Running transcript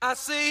I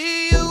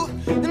see you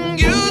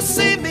and you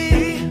see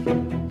me.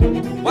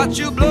 Watch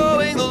you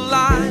blowing the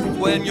line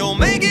when you're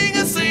making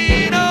a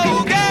scene.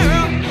 Oh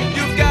girl,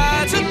 you've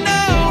got to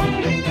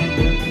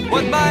know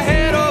what my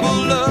head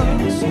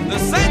overlooks. The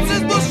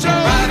senses will show.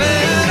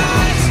 Private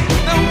eyes,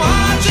 they're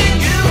watching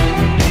you.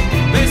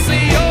 They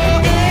see your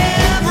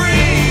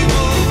every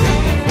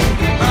move.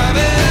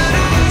 Private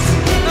eyes,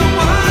 they're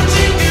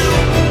watching you.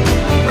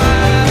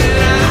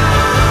 Private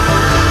eyes,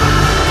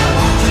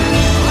 watching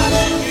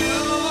you.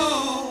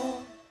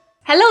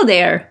 Hello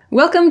there!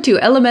 Welcome to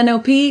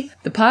LMNOP,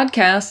 the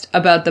podcast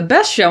about the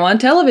best show on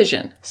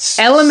television,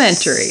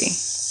 Elementary.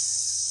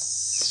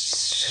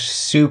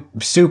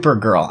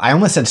 Supergirl. I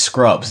almost said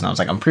Scrubs, and I was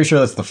like, I'm pretty sure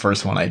that's the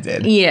first one I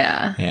did.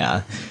 Yeah.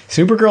 Yeah.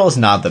 Supergirl is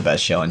not the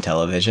best show on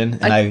television,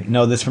 and I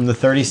know this from the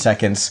 30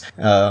 seconds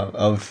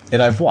of it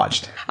I've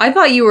watched. I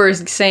thought you were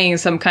saying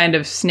some kind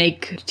of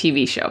snake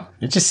TV show.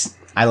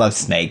 I love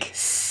Snake.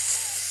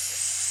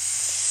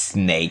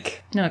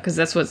 Snake. No, because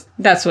that's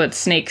what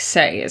snakes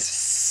say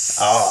is.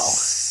 Oh.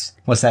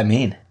 What's that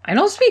mean? I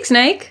don't speak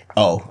snake.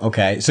 Oh,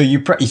 okay. So you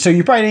probably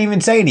didn't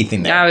even say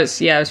anything there. I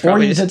was Or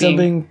probably you just said being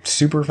something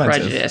super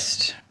offensive.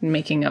 prejudiced,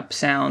 making up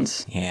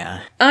sounds.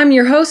 Yeah. I'm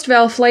your host,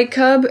 Val Flight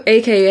Cub,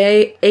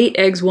 aka 8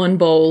 Eggs, 1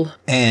 Bowl.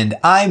 And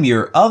I'm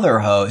your other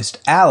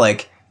host,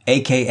 Alec,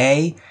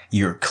 aka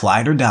your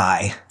Clyde or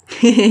Die.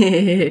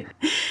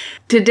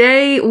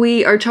 Today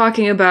we are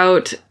talking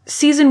about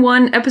Season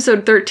 1,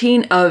 Episode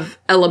 13 of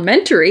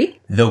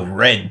Elementary, The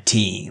Red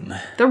Team.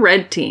 The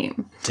Red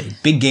Team. It's a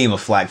big game of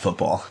flag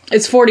football.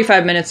 It's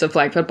 45 minutes of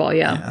flag football,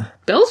 yeah.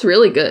 Bill's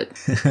really good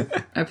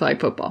at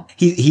flag football.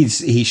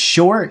 He's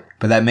short,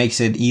 but that makes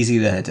it easy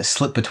to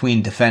slip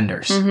between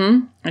defenders.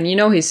 Mm-hmm. And you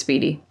know he's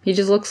speedy. He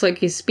just looks like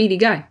he's a speedy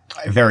guy.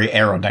 Very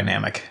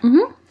aerodynamic.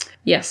 Mm-hmm.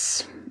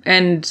 Yes.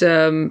 And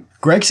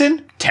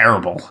Gregson?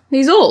 Terrible.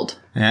 he's old.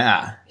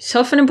 Yeah. He's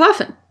huffing and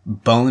puffing.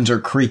 Bones are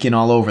creaking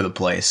all over the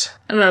place.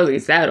 I don't know if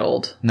he's that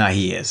old. Nah,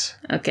 he is.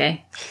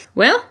 Okay.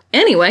 Well,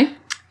 anyway,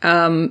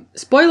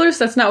 spoilers,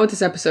 that's not what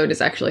this episode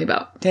is actually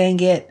about. Dang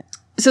it.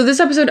 So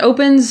this episode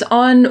opens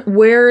on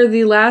where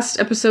the last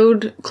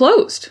episode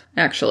closed,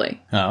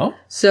 actually. Oh?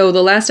 So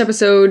the last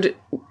episode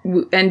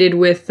ended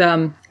with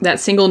that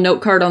single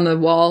note card on the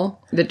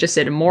wall that just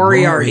said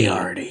Moriarty.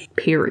 Moriarty.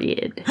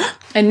 Period.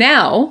 And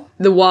now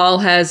the wall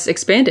has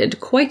expanded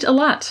quite a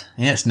lot.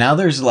 Yes, now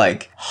there's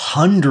like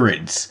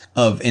hundreds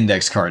of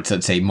index cards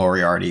that say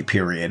Moriarty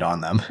period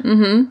on them.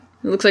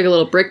 Mm-hmm. It looks like a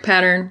little brick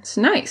pattern. It's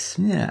nice.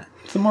 Yeah,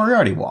 it's the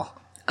Moriarty wall.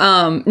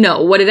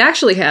 No, what it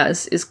actually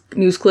has is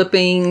news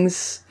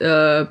clippings,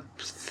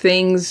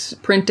 things,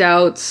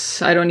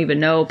 printouts, I don't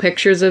even know,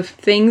 pictures of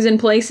things in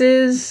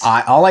places.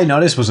 All I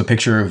noticed was a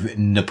picture of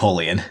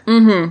Napoleon.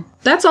 Mm-hmm.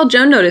 That's all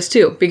Joan noticed,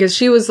 too, because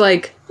she was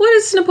like, what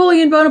does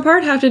Napoleon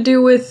Bonaparte have to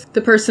do with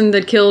the person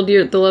that killed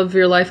the love of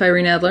your life,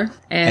 Irene Adler?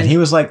 And he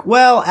was like,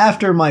 well,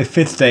 after my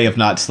 5th day of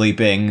not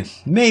sleeping,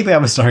 maybe I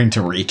was starting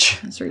to reach.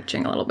 It's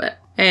reaching a little bit.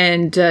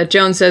 And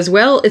Joan says,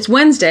 well, it's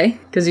Wednesday,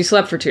 because you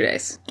slept for 2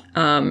 days.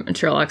 And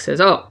Sherlock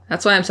says, oh,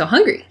 that's why I'm so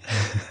hungry.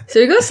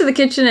 So he goes to the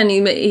kitchen and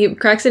he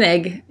cracks an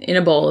egg in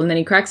a bowl, and then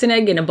he cracks an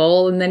egg in a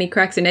bowl, and then he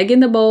cracks an egg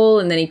in the bowl,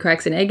 and then he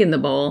cracks an egg in the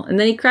bowl, and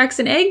then he cracks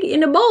an egg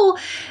in a bowl,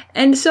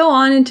 and so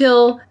on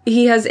until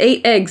he has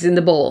 8 eggs in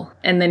the bowl.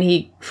 And then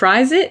he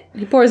fries it,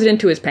 he pours it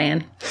into his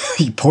pan.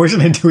 He pours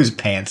it into his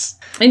pants.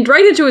 And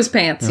right into his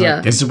pants, yeah.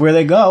 Like, this is where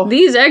they go.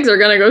 These eggs are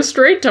gonna go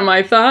straight to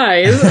my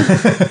thighs.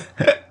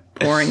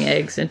 Pouring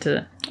eggs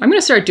into... I'm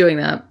gonna start doing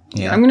that.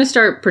 Yeah. I'm gonna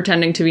start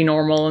pretending to be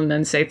normal and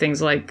then say things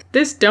like,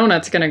 this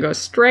donut's gonna go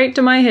straight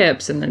to my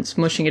hips, and then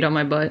smushing it on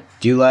my butt.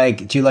 Do you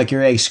like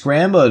your eggs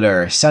scrambled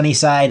or sunny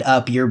side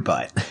up your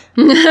butt?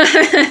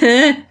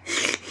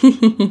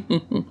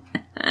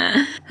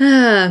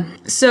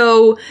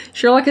 So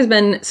Sherlock has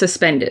been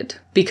suspended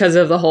because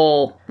of the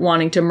whole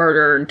wanting to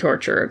murder and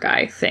torture a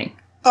guy thing.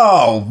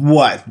 Oh,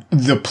 what?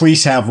 The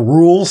police have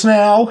rules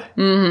now?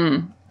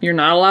 Mm-hmm. You're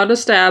not allowed to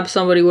stab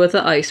somebody with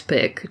an ice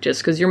pick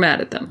just because you're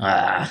mad at them.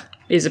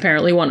 Is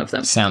apparently one of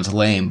them. Sounds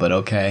lame, but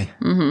okay.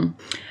 Mm-hmm.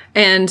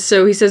 And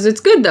so he says,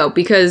 it's good, though,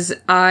 because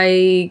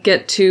I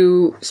get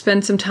to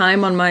spend some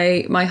time on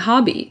my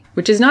hobby,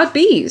 which is not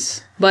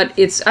bees, but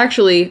it's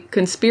actually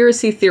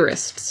conspiracy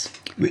theorists.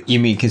 You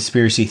mean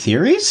conspiracy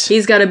theories?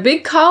 He's got a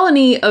big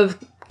colony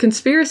of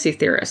conspiracy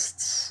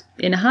theorists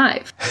in a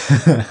hive.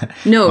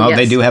 No, well, yes.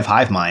 they do have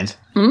hive minds.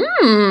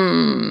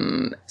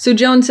 So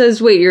Joan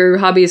says, wait, your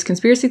hobby is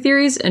conspiracy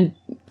theories? And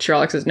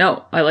Sherlock says,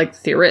 no, I like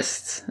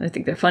theorists. I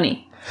think they're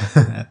funny.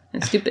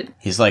 And stupid.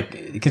 He's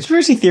like,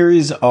 conspiracy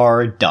theories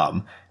are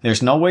dumb.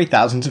 There's no way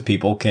thousands of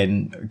people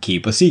can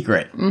keep a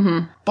secret.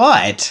 Mm-hmm.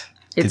 But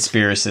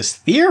conspiracist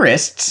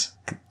theorists...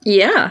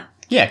 Yeah.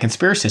 Yeah,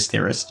 conspiracist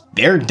theorists.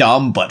 They're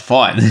dumb but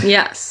fun.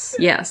 Yes,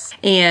 yes.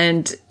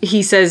 And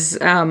he says,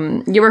 you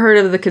ever heard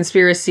of the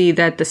conspiracy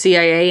that the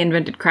CIA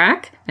invented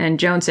crack? And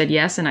Joan said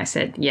yes, and I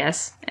said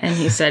yes. And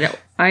he said,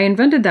 I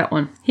invented that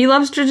one. He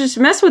loves to just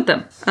mess with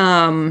them.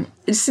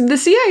 The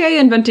CIA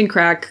inventing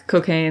crack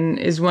cocaine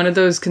is one of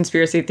those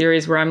conspiracy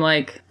theories where I'm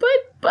like,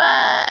 but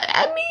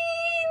I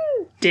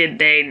mean, Did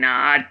they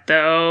not,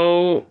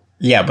 though?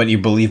 Yeah, but you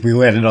believe we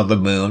landed on the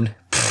moon?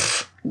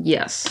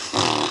 Yes.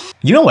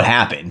 You know what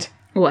happened?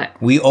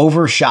 What? We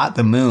overshot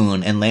the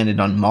moon and landed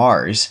on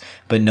Mars,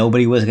 but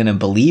nobody was going to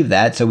believe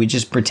that, so we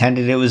just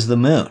pretended it was the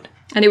moon.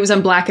 And it was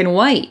on black and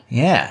white.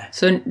 Yeah.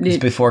 So It's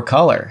before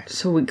color.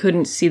 So we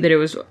couldn't see that it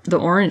was the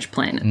orange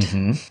planet.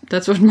 Mm-hmm.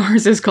 That's what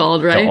Mars is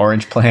called, right? The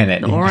orange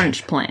planet. The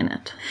orange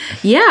planet.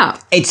 Yeah.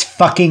 It's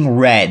fucking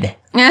red.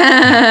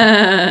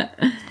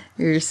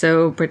 You're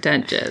so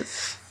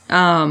pretentious.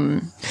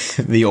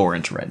 The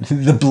orange red.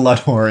 The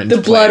blood orange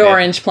The blood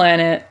orange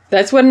planet.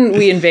 That's when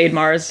we invade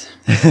Mars.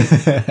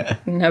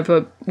 And have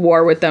a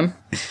war with them.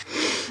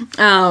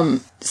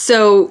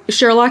 So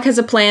Sherlock has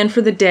a plan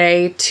for the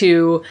day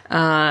to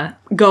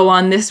go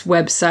on this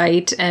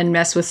website and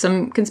mess with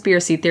some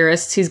conspiracy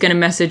theorists. He's going to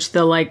message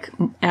the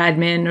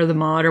admin or the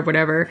mod or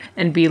whatever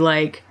and be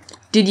like,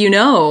 did you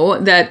know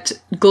that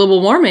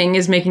global warming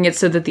is making it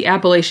so that the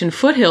Appalachian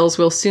foothills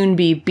will soon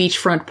be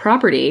beachfront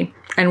property?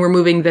 And we're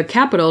moving the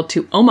capital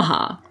to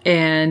Omaha.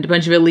 And a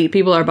bunch of elite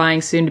people are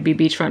buying soon-to-be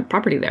beachfront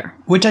property there.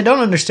 Which I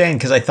don't understand,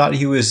 because I thought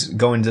he was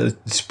going to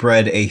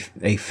spread a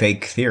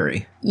fake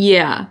theory.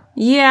 Yeah.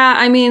 Yeah,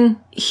 I mean,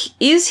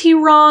 is he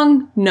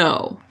wrong?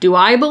 No. Do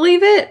I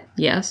believe it?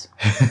 Yes.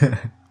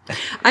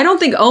 I don't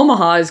think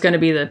Omaha is going to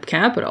be the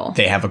capital.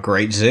 They have a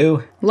great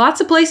zoo. Lots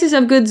of places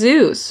have good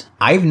zoos.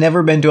 I've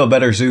never been to a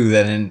better zoo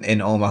than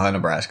in Omaha,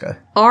 Nebraska.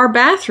 Our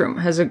bathroom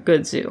has a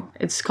good zoo.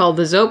 It's called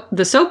the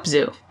Soap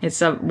Zoo.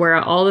 It's where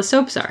all the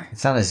soaps are.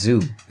 It's not a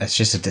zoo. That's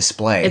just a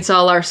display. It's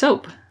all our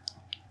soap.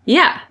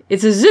 Yeah,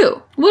 it's a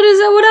zoo. What is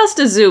that? What else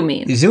does zoo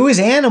mean? Zoo is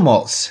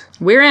animals.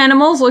 We're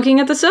animals looking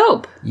at the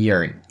soap.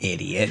 You're an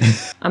idiot.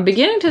 I'm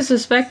beginning to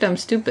suspect I'm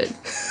stupid.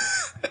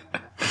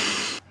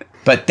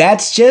 But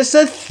that's just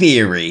a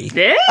theory.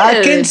 Yeah.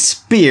 A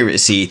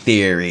conspiracy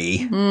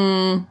theory.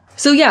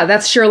 So yeah,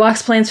 that's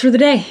Sherlock's plans for the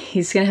day.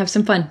 He's going to have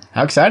some fun.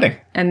 How exciting.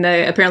 And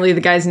apparently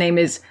the guy's name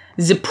is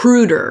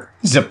Zapruder.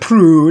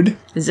 Zaprude.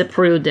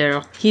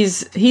 Zapruder.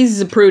 He's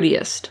the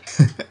prudiest.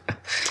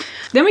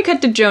 Then we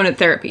cut to Joan at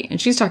therapy, and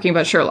she's talking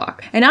about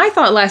Sherlock. And I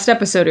thought last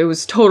episode it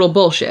was total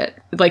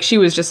bullshit. Like, she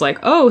was just like,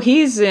 oh,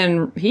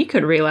 he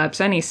could relapse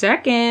any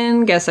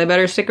second. Guess I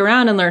better stick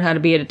around and learn how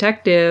to be a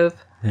detective.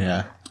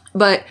 Yeah.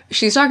 But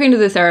she's talking to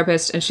the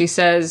therapist, and she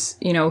says,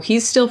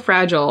 he's still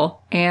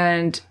fragile,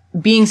 and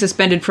being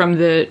suspended from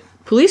the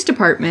police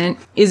department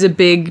is a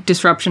big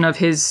disruption of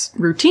his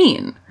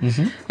routine.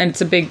 Mm-hmm. And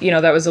it's a big,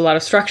 that was a lot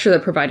of structure that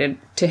was provided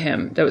to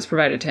him.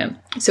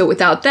 So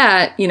without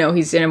that,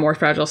 he's in a more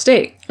fragile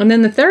state. And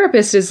then the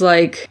therapist is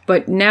like,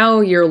 but now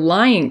you're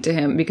lying to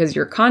him because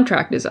your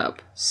contract is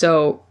up.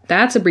 So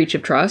that's a breach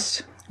of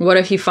trust. What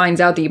if he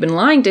finds out that you've been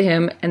lying to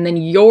him, and then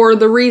you're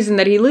the reason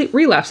that he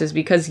relapses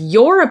because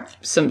you're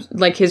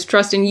his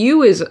trust in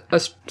you is a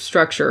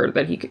structure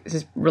that he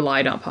has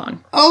relied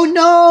upon. Oh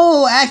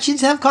no!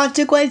 Actions have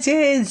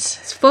consequences!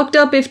 It's fucked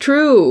up if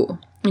true.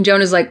 And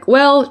Joan is like,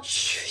 well,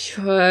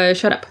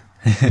 shut up.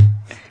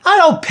 I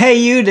don't pay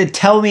you to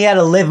tell me how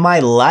to live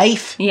my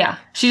life. Yeah.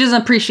 She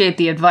doesn't appreciate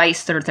the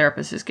advice that her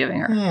therapist is giving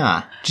her.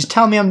 Yeah. Just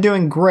tell me I'm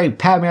doing great,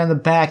 pat me on the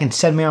back, and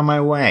send me on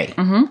my way.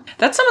 Mm-hmm.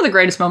 That's some of the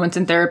greatest moments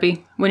in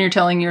therapy, when you're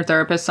telling your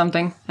therapist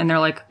something, and they're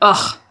like,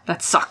 ugh,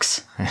 that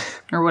sucks.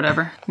 Or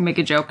whatever. You make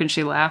a joke and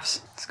she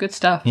laughs. It's good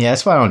stuff. Yeah,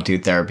 that's why I don't do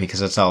therapy, because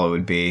that's all it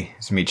would be.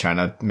 It's me trying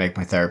to make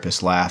my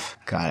therapist laugh.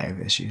 God, I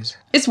have issues.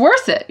 It's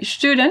worth it. You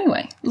should do it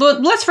anyway.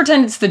 Let's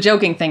pretend it's the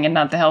joking thing and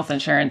not the health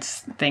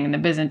insurance thing and the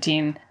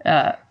Byzantine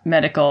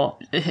medical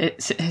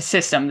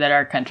system that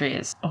our country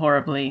is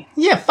horribly...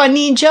 Yeah,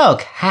 funny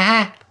joke.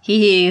 Haha.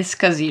 It's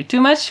because you're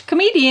too much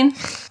comedian.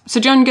 So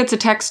Joan gets a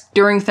text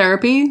during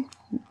therapy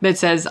that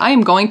says, I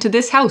am going to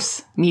this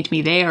house. Meet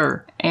me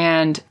there.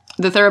 And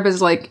the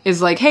therapist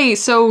is like, hey,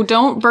 so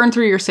don't burn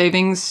through your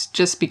savings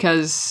just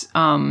because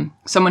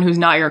someone who's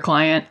not your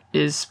client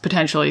is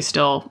potentially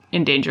still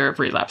in danger of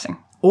relapsing.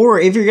 Or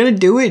if you're going to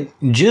do it,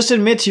 just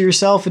admit to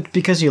yourself it's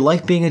because you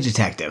like being a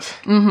detective.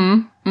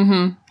 Mm-hmm.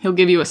 Mm-hmm. He'll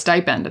give you a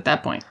stipend at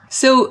that point.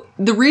 So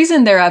the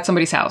reason they're at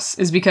somebody's house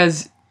is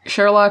because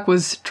Sherlock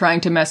was trying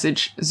to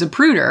message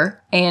Zapruder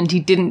and he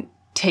didn't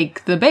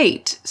take the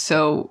bait.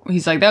 So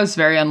he's like, that was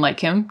very unlike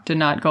him to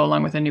not go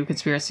along with a new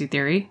conspiracy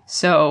theory.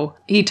 So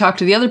he talked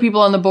to the other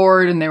people on the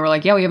board and they were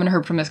like, yeah, we haven't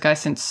heard from this guy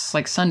since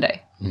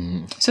Sunday.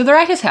 Mm. So they're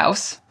at his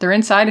house. They're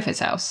inside of his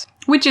house,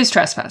 which is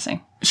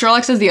trespassing.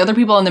 Sherlock says the other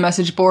people on the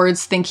message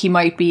boards think he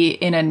might be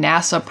in a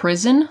NASA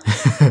prison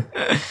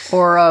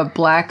or a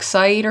black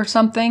site or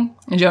something.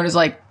 And Joan is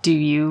like, do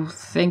you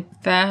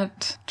think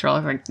that?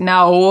 Sherlock's like,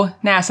 no,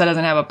 NASA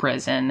doesn't have a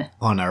prison.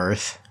 On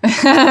Earth.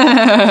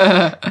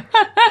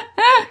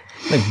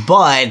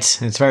 But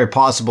it's very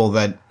possible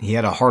that he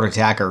had a heart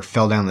attack or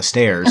fell down the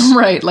stairs.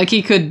 Right, like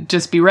he could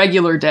just be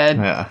regular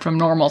dead from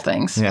normal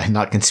things. Yeah,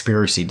 not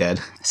conspiracy dead.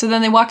 So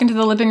then they walk into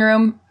the living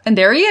room, and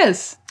there he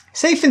is.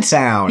 Safe and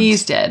sound.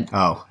 He's dead.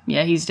 Oh.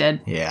 Yeah, he's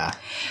dead. Yeah.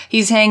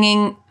 He's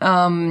hanging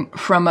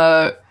from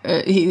a...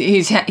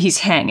 he's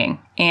hanging,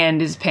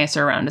 and his pants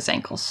are around his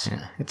ankles.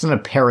 Yeah. It's an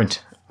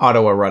apparent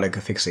autoerotic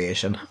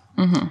asphyxiation.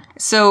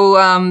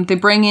 So they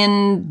bring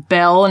in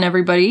Belle and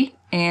everybody,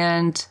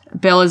 and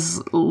Belle is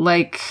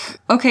like,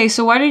 okay,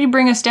 so why did you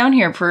bring us down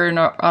here for an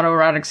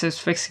autoerotic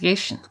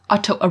asphyxiation?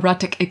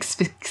 Autoerotic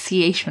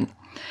asphyxiation.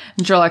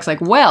 And Sherlock's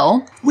like,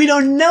 well... We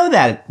don't know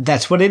that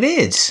that's what it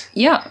is.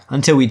 Yeah.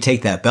 Until we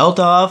take that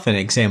belt off and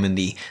examine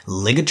the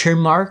ligature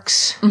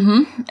marks.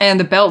 And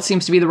the belt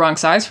seems to be the wrong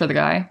size for the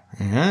guy.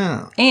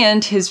 Yeah.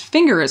 And his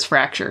finger is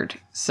fractured.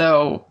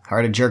 So...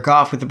 Hard to jerk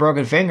off with a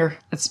broken finger.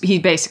 he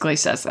basically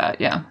says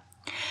that, yeah.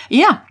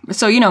 Yeah.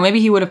 So,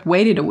 maybe he would have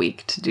waited a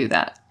week to do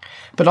that.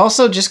 But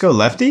also just go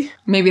lefty?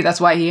 Maybe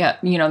that's why he had,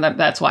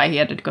 that's why he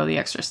had to go the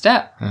extra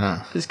step.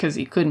 Just because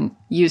he couldn't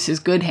use his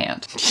good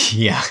hand.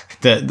 Yeah.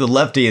 The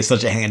lefty is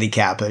such a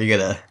handicap that you're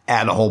going to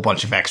add a whole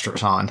bunch of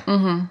extras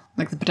on.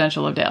 Like the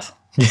potential of death.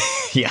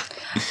 Yeah.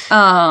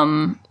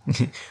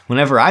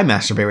 Whenever I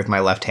masturbate with my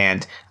left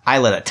hand, I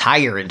let a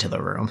tiger into the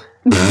room.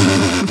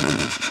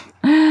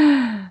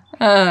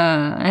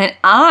 And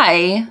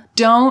I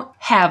don't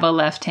have a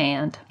left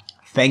hand.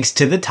 Thanks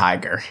to the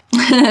tiger.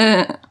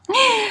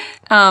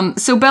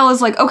 So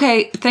Bella's like,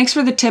 okay, thanks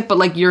for the tip,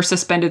 but you're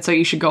suspended, so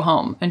you should go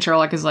home. And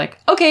Sherlock is like,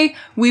 okay,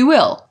 we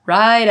will.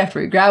 Right after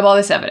we grab all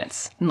this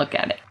evidence and look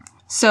at it.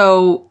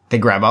 So they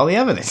grab all the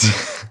evidence.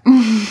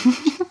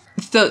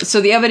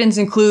 So the evidence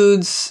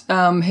includes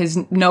his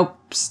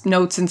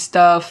notes and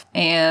stuff,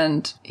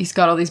 and he's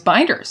got all these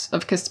binders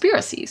of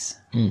conspiracies.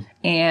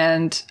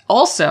 And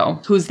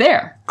also, who's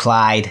there?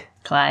 Clyde.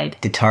 Clyde.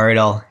 The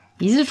turtle.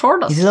 He's a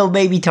turtle. He's a little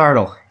baby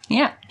turtle.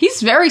 Yeah.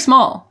 He's very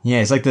small. Yeah,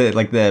 it's like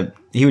the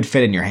he would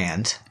fit in your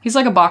hand. He's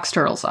like a box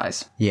turtle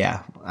size.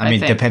 Yeah. I mean,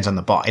 it think. depends on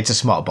the box. It's a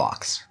small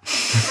box.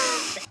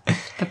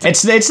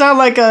 It's not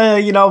like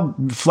a,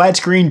 flat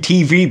screen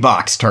TV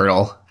box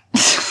turtle.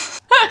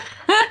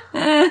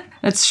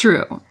 That's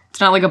true.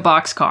 It's not like a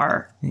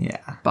boxcar.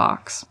 Yeah.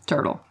 Box,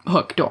 turtle,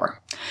 hook, door.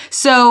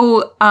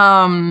 So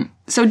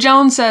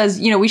Jones says,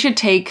 we should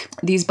take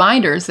these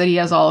binders that he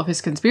has all of his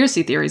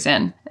conspiracy theories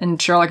in.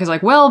 And Sherlock is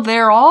like, well,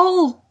 they're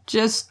all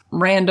just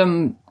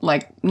random,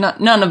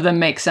 none of them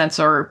make sense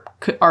or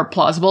are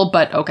plausible,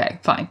 but okay,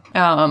 fine.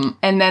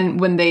 And then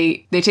when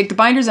they take the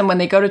binders and when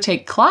they go to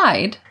take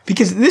Clyde...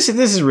 Because this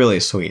is really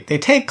sweet. They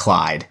take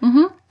Clyde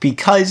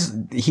because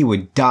he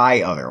would die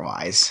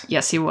otherwise.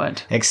 Yes, he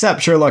would.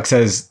 Except Sherlock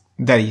says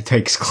that he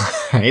takes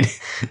Clyde...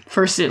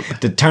 For soup.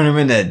 To turn him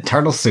into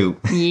turtle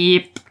soup.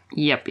 Yep.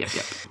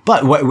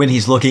 But when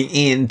he's looking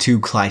into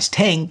Clyde's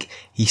tank,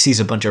 he sees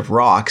a bunch of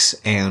rocks,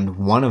 and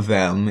one of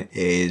them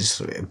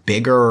is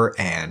bigger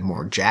and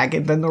more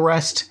jagged than the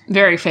rest.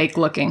 Very fake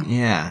looking.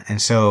 Yeah,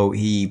 and so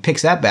he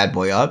picks that bad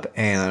boy up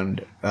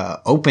and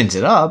opens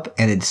it up,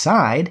 and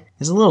inside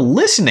is a little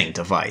listening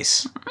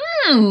device.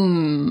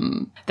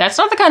 That's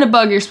not the kind of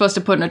bug you're supposed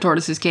to put in a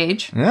tortoise's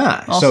cage.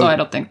 Yeah. Also, I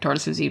don't think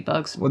tortoises eat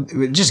bugs. Well,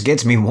 it just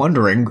gets me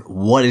wondering,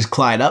 what is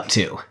Clyde up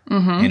to?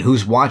 And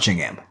who's watching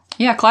him?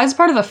 Yeah, Clyde's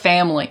part of a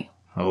family.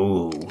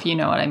 Oh. If you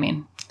know what I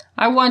mean.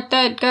 I want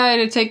that guy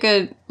to take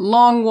a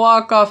long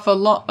walk off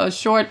a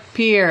short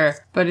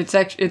pier, but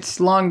it's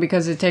long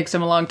because it takes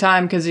him a long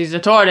time because he's a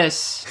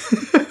tortoise.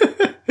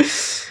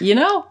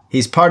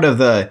 He's part of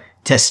the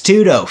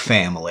Testudo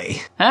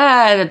family.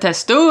 Ah, the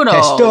Testudo.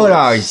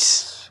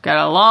 Testudos.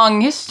 Got a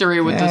long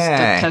history with the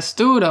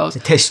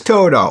Testudos.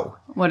 Testudo.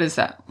 What is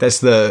that? That's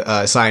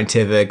the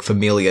scientific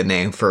familia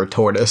name for a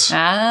tortoise.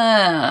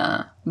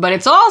 Ah, but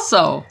it's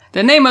also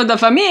the name of the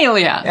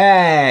familia.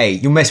 Hey,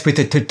 you mess with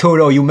the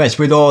Testudo, you mess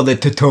with all the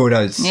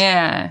Testudos.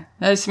 Yeah,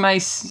 that's my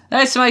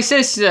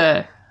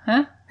sister.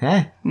 Huh?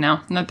 Huh?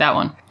 No, not that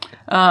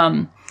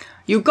one.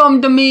 You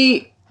come to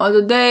me on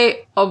the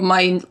day of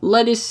my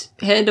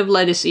head of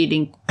lettuce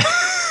eating.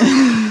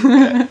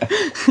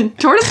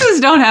 Tortoises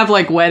don't have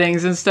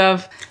weddings and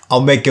stuff. I'll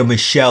make him a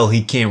shell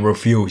he can't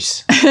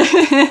refuse.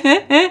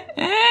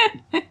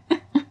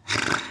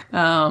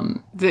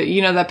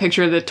 That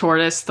picture of the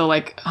tortoise, the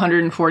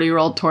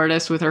 140-year-old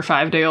tortoise with her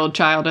 5-day-old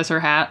child as her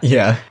hat?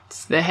 Yeah.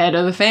 It's the head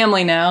of the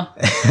family now.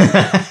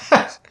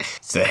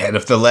 It's the head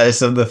of the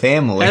lettuce of the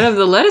family. Head of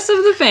the lettuce of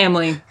the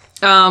family.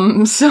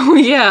 So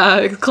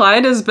yeah,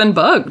 Clyde has been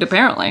bugged,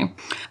 apparently.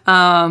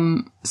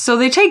 So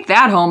they take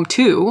that home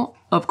too,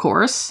 of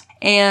course,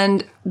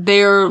 and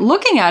they're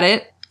looking at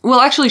it. Well,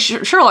 actually,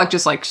 Sherlock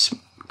just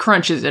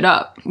crunches it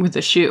up with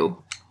a shoe.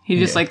 He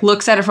just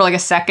looks at it for a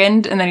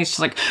second, and then he's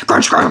just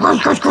crunch, crunch,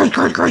 crunch, crunch, crunch,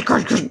 crunch,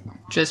 crunch, crunch.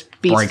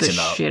 Just beats Breaks the it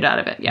up. shit out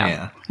of it.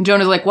 Yeah. And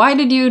Jonah's like, why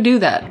did you do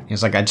that?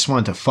 He's like, I just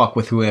wanted to fuck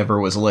with whoever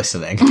was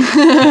listening.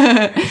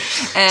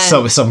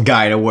 Some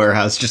guy in a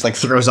warehouse just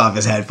throws off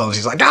his headphones.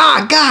 He's like,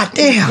 ah, god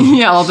damn.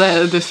 Yeah, all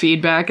the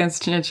feedback and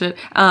shit.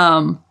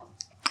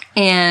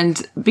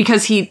 And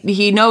because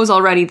he knows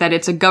already that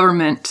it's a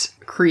government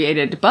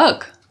created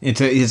bug.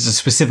 It's a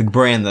specific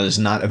brand that is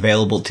not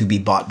available to be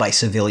bought by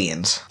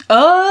civilians.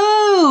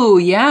 Oh,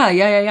 yeah.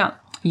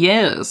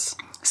 Yes.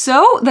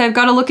 So they've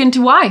got to look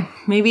into why.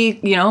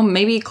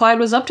 Maybe Clyde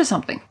was up to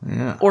something.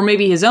 Yeah. Or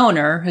maybe his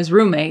owner, his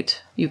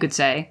roommate, you could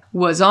say,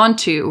 was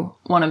onto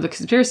one of the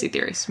conspiracy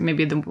theories.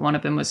 Maybe one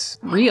of them was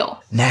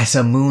real.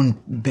 NASA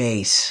moon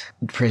base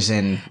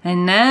prison.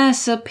 And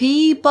NASA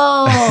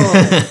people.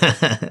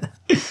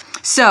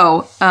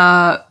 So,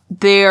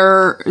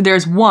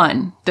 there's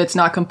one that's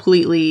not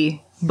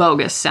completely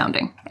bogus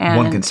sounding. And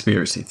One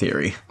conspiracy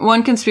theory.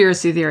 one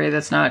conspiracy theory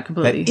that's not That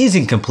completely...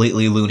 isn't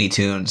completely Looney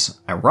Tunes.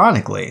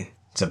 Ironically,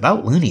 it's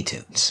about Looney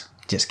Tunes.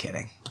 Just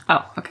kidding.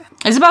 Oh, okay.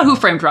 It's about Who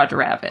Framed Roger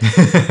Rabbit.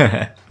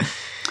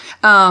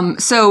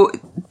 So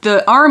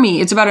the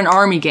Army, it's about an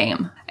Army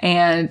game.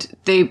 And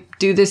they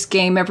do this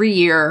game every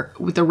year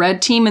with the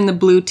red team and the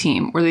blue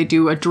team, where they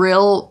do a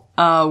drill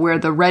where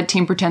the red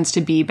team pretends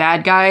to be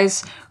bad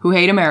guys who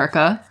hate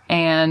America.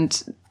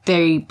 And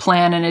they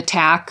plan an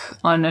attack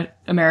on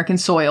American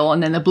soil.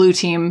 And then the blue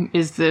team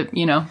is the,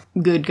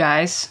 good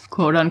guys,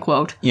 quote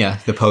unquote. Yeah,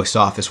 the post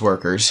office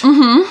workers.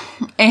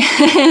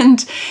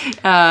 And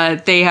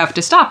they have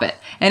to stop it.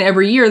 And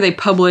every year they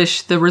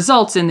publish the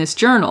results in this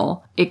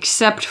journal,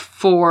 except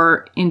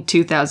for in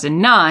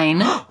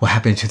 2009. What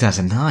happened in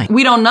 2009?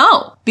 We don't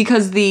know,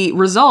 because the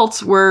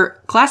results were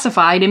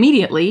classified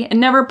immediately and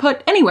never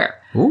put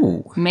anywhere.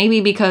 Ooh. Maybe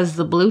because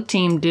the blue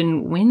team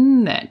didn't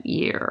win that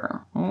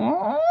year.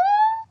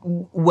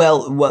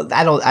 Well,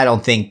 I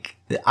don't think.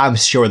 I'm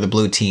sure the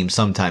blue team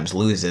sometimes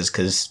loses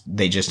because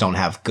they just don't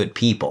have good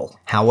people.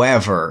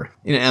 However,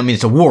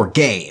 it's a war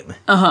game.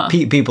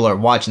 People are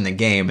watching the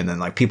game, and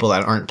then people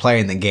that aren't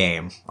playing the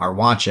game are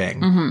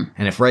watching.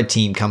 And if red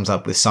team comes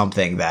up with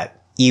something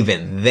that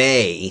even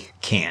they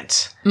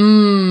can't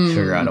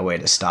figure out a way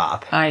to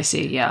stop. I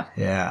see, yeah.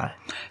 Yeah.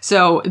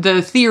 So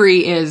the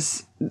theory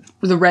is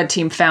the red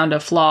team found a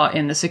flaw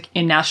in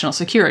in national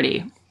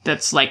security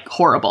that's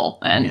horrible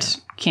and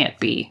can't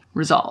be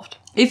resolved.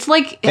 It's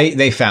like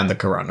They found the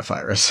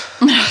coronavirus.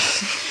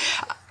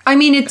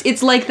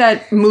 it's like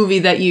that movie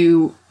that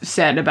you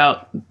said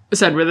where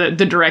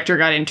the director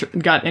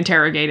got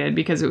interrogated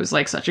because it was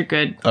such a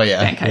good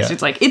bank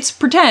heist. Yeah. It's it's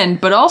pretend,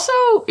 but also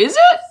is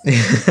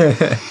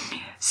it?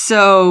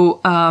 So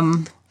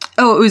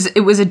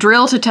it was a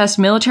drill to test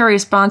military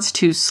response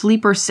to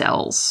sleeper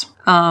cells.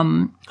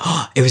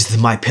 It was the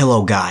My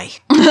Pillow guy.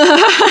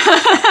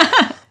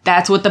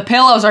 That's what the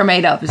pillows are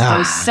made of, is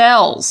those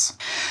cells.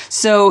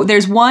 So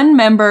there's one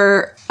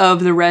member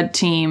of the red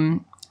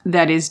team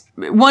that is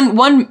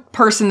one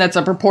person that's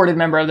a purported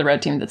member of the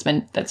red team that's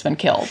been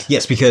killed.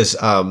 Yes, because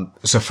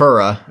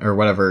Sephora, or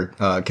whatever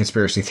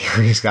conspiracy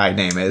theories guy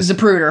name is.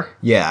 Zapruder.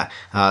 Yeah,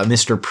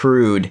 Mr.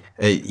 Prude,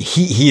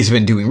 he's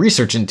been doing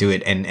research into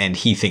it, and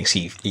he thinks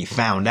he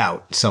found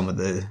out some of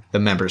the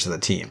members of the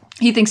team.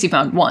 He thinks he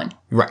found one.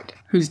 Right.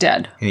 Who's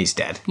dead. And he's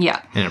dead.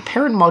 Yeah. And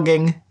apparent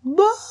mugging,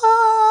 but...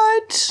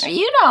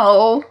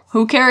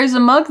 Who carries a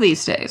mug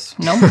these days?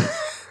 Nobody.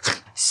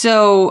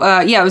 So,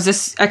 it was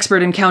this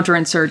expert in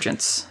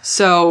counterinsurgents.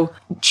 So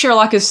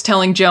Sherlock is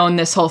telling Joan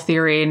this whole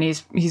theory, and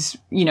he's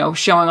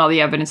showing all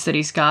the evidence that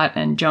he's got,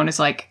 and Joan is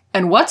like,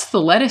 and what's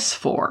the lettuce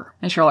for?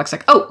 And Sherlock's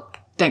like, oh,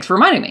 thanks for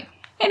reminding me.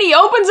 And he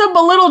opens up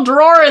a little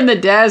drawer in the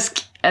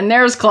desk, and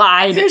there's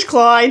Clyde. There's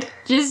Clyde.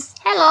 Just,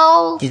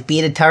 hello. He's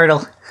being a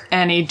turtle.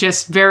 And he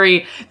just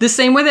the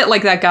same way that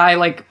that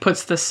guy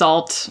puts the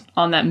salt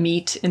on that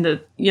meat in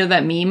the,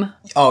 that meme?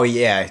 Oh,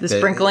 yeah. The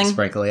sprinkling? The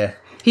sprinkle, yeah.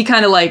 He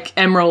kind of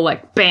Emerald,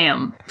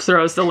 bam,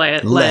 throws the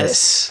lettuce.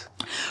 Lettuce.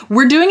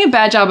 We're doing a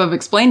bad job of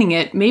explaining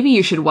it. Maybe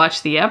you should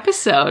watch the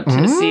episode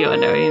to see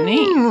what I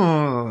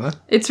mean.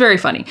 It's very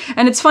funny.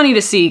 And it's funny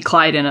to see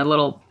Clyde in a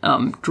little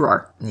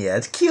drawer. Yeah,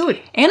 it's cute.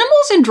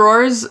 Animals in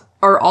drawers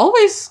are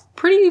always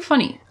pretty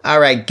funny. All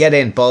right, get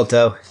in,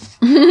 Balto.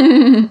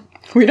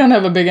 We don't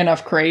have a big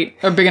enough crate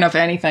or big enough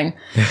anything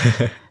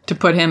to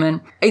put him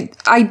in.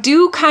 I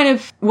do kind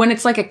of, when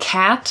it's like a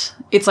cat,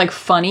 it's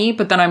funny,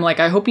 but then I'm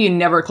I hope you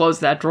never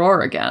close that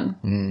drawer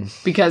again.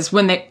 Because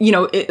when they,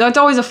 that's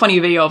always a funny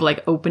video of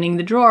opening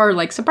the drawer,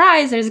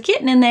 surprise, there's a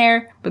kitten in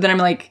there. But then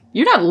I'm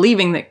you're not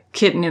leaving the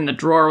kitten in the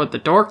drawer with the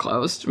drawer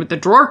closed,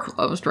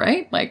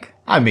 right?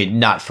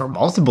 Not for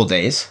multiple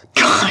days.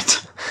 God.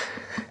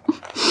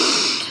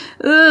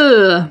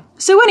 Ugh.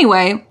 So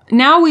anyway,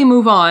 now we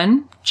move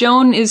on.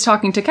 Joan is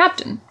talking to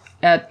Captain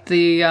at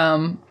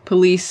the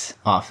police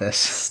Office.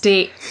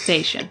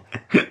 station.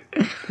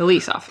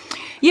 Police office.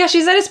 Yeah,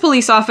 she's at his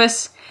police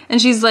office,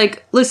 and she's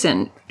like,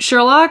 listen,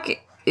 Sherlock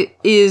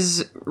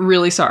is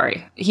really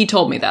sorry. He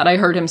told me that. I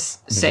heard him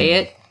say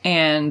it,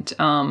 and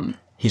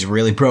he's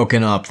really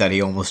broken up that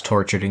he almost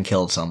tortured and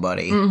killed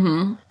somebody.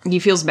 He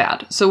feels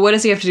bad. So what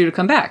does he have to do to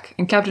come back?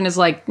 And Captain is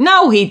like,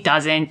 no, he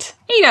doesn't.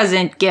 He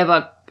doesn't give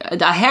a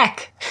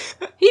heck.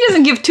 He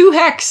doesn't give two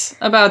hecks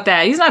about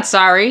that. He's not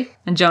sorry.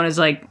 And Joan is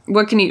like,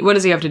 what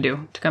does he have to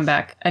do to come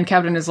back? And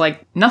Captain is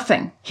like,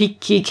 nothing. He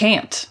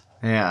can't.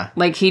 Yeah.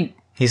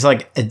 He's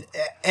like,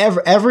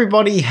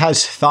 everybody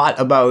has thought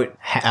about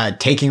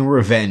taking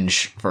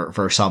revenge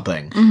for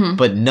something,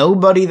 but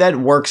nobody that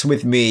works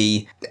with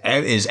me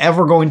is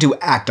ever going to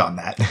act on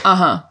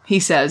that. He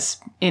says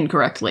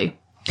incorrectly.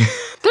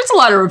 There's a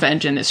lot of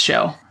revenge in this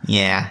show.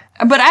 Yeah.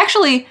 But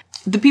actually,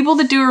 the people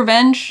that do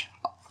revenge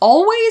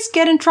always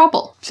get in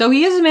trouble. So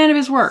he is a man of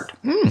his word.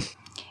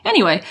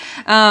 Anyway,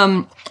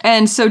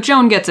 and so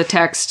Joan gets a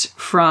text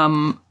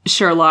from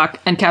Sherlock,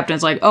 and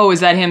Captain's like, oh, is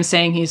that him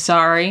saying he's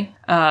sorry?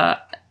 No.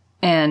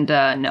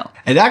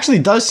 It actually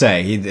does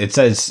say, it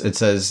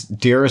says,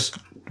 dearest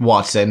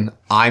Watson,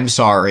 I'm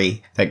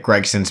sorry that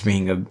Gregson's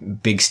being a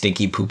big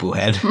stinky poo-poo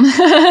head.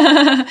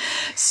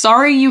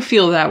 Sorry you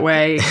feel that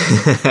way.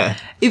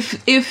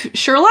 If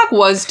Sherlock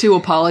was to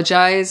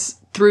apologize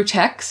through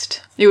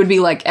text, it would be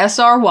like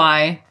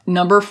SRY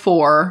number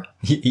 4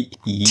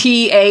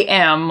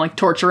 TAM, like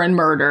torture and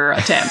murder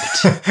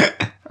attempt.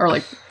 Or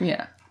like,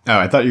 yeah. Oh,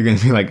 I thought you were going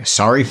to be like,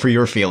 sorry for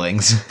your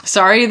feelings.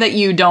 Sorry that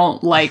you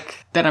don't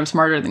like that I'm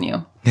smarter than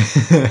you.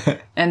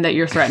 And that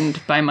you're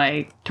threatened by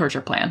my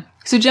torture plan.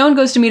 So Joan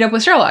goes to meet up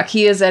with Sherlock.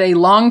 He is at a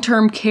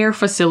long-term care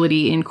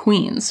facility in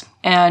Queens.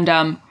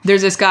 And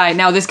there's this guy.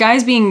 Now, this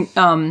guy's being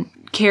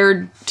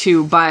cared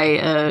to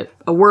by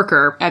a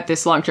worker at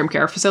this long-term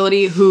care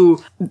facility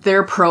who,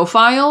 their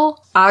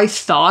profile, I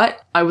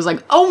was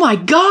like, oh my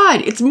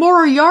god, it's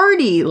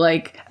Moriarty!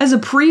 Like, as a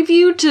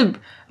preview to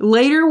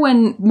later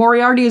when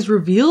Moriarty is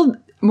revealed,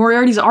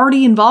 Moriarty's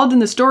already involved in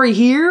the story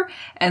here.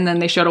 And then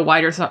they showed a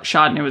wider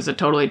shot and it was a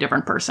totally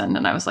different person.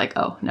 And I was like,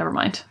 oh, never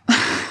mind.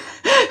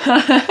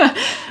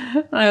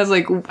 I was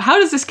like, how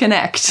does this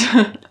connect?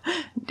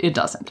 It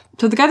doesn't.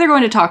 So the guy they're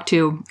going to talk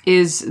to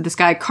is this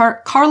guy,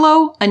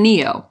 Carlo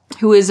Anillo,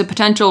 who is a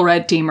potential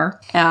red teamer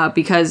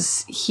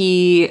because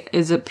he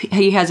has a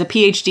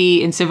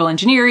PhD in civil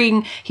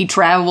engineering. He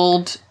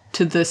traveled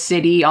to the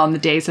city on the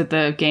days that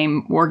the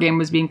war game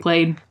was being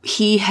played.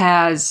 He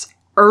has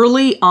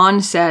early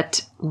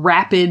onset,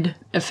 rapid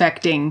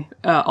affecting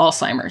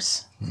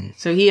Alzheimer's.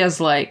 So he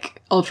has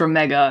like ultra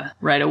mega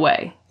right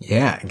away.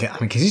 Yeah, I mean,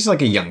 because he's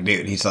like a young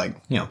dude. He's like,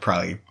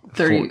 probably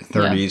 30s,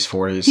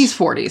 40s. He's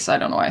 40s. I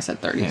don't know why I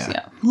said 30s.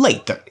 Yeah.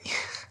 Late 30s.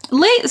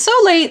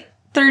 Late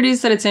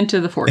 30s that it's into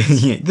the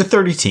 40s. Yeah, the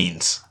 30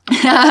 teens.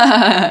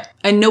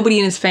 And nobody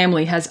in his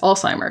family has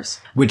Alzheimer's.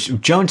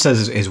 Which Joan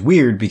says is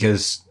weird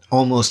because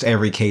almost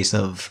every case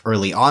of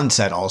early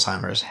onset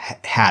Alzheimer's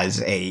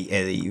has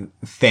a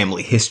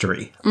family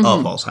history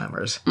of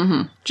Alzheimer's.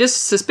 Mm-hmm.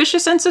 Just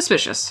suspicious and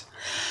suspicious.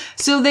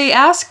 So they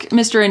ask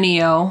Mr.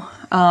 Anillo,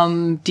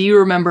 do you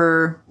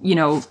remember,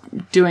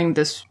 doing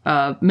this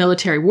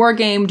military war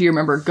game? Do you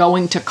remember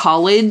going to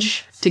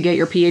college to get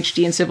your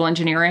PhD in civil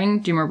engineering?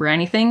 Do you remember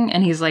anything?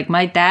 And he's like,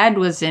 my dad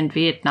was in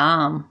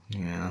Vietnam.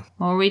 Yeah.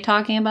 What were we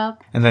talking about?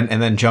 And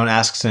then Joan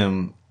asks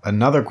him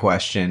another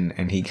question,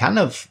 and he kind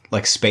of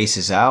like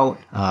spaces out,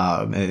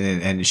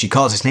 and she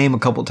calls his name a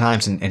couple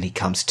times, and he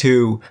comes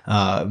to,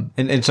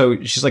 and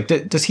so she's like,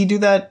 does he do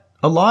that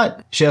a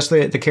lot? She asks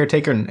the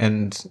caretaker,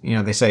 and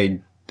they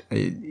say,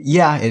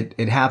 yeah,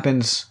 it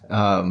happens.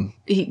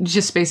 He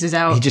just spaces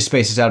out.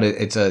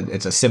 It's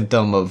a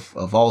symptom of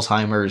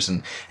Alzheimer's,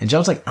 and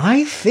Joan's like,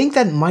 I think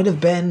that might have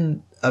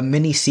been a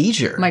mini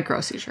seizure, micro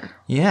seizure.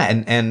 Yeah,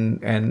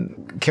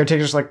 and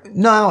caretaker's like,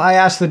 no, I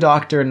asked the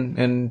doctor,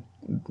 and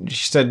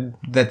she said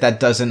that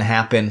doesn't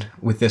happen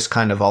with this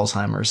kind of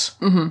Alzheimer's.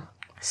 Mm-hmm.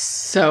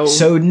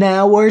 So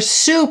now we're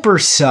super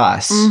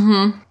sus.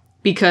 Mm-hmm.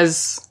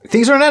 Because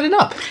things aren't adding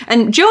up.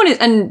 And Joan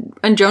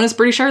is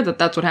pretty sure that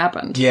that's what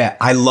happened. Yeah,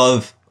 I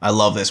love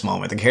this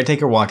moment. The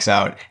caretaker walks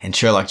out, and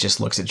Sherlock just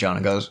looks at Joan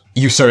and goes,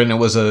 "You certain it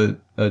was a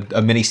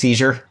mini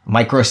seizure,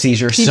 micro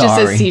seizure?" He just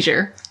says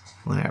seizure.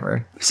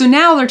 Whatever. So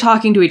now they're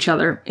talking to each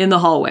other in the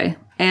hallway.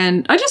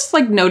 And I just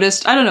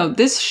noticed, I don't know,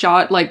 this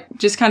shot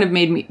just kind of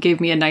gave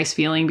me a nice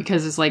feeling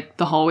because it's like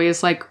the hallway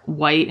is like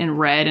white and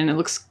red and it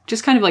looks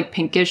just kind of like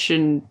pinkish,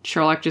 and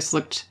Sherlock just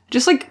looked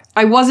just like,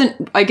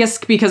 I guess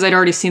because I'd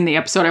already seen the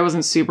episode, I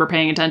wasn't super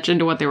paying attention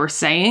to what they were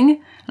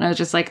saying. And I was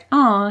just like,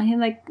 oh, he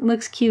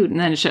looks cute. And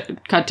then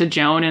cut to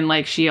Joan,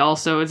 and she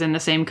also is in the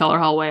same color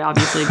hallway,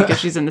 obviously, because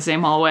she's in the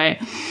same hallway.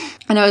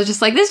 And I was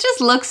just like, this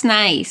just looks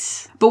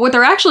nice. But what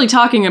they're actually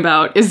talking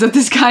about is that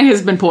this guy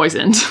has been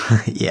poisoned.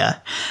 Yeah.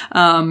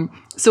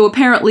 So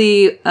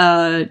apparently,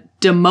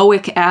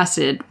 domoic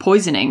acid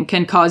poisoning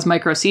can cause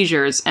micro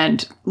seizures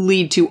and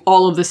lead to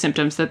all of the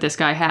symptoms that this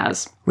guy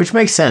has. Which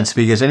makes sense,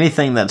 because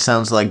anything that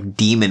sounds like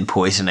demon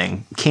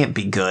poisoning can't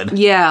be good.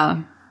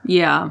 Yeah.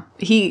 Yeah.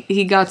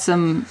 He got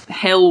some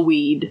hell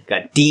weed.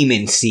 Got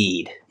demon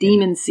seed.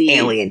 Demon seed.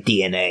 Alien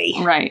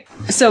DNA. Right.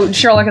 So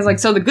Sherlock is like,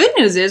 so the good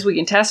news is we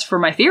can test for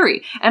my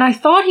theory. And I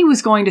thought he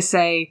was going to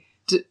say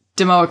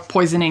domoic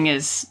poisoning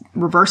is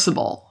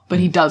reversible, but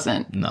he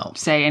doesn't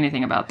say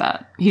anything about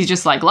that. He's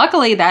just like,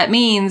 luckily that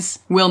means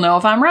we'll know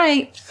if I'm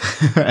right.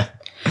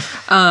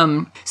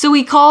 So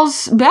he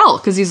calls Bell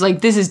because he's like,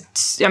 this is,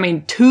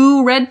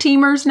 2 red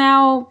teamers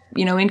now,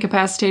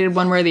 incapacitated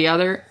one way or the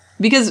other.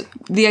 Because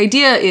the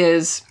idea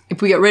is,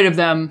 if we get rid of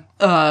them,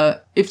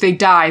 if they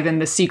die, then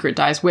the secret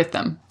dies with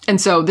them.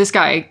 And so this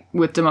guy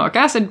with domoic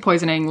acid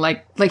poisoning,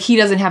 like he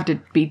doesn't have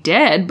to be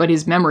dead, but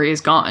his memory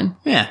is gone.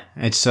 Yeah,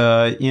 it's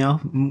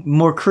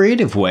more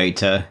creative way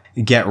to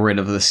get rid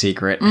of the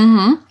secret.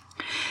 Mm-hmm.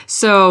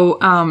 So,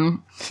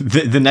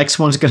 The next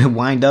one's going to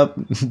wind up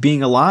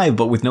being alive,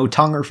 but with no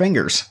tongue or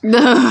fingers.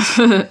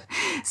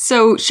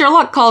 so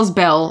Sherlock calls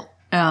Belle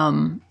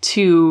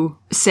to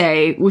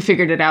say, we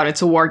figured it out.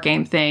 It's a war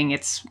game thing.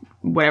 It's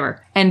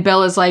whatever. And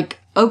Belle is like,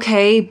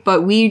 okay,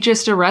 but we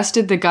just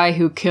arrested the guy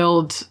who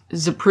killed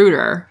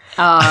Zapruder.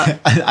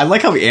 I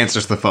like how he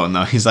answers the phone,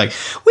 though. He's like,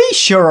 we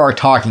sure are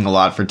talking a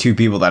lot for two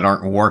people that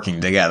aren't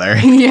working together.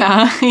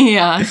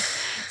 Yeah.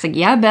 It's like,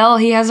 yeah, Belle,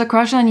 he has a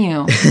crush on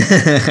you.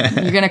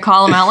 You're going to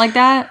call him out like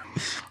that?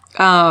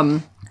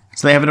 So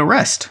they have an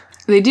arrest.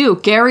 They do.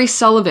 Gary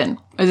Sullivan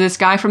is this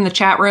guy from the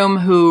chat room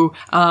who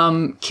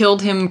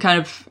killed him kind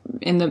of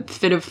in the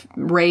fit of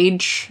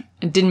rage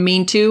and didn't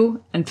mean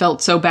to and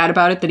felt so bad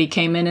about it that he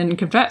came in and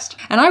confessed.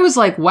 And I was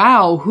like,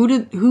 wow,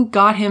 who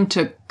got him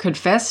to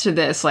confess to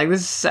this? Like,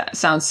 this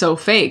sounds so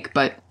fake,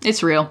 but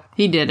it's real.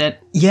 He did it.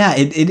 Yeah,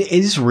 it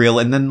is real.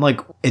 And then, like,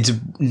 it's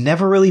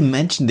never really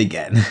mentioned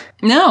again.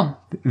 No.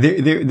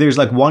 There's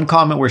like one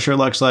comment where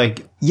Sherlock's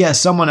like, yeah,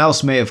 someone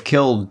else may have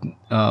killed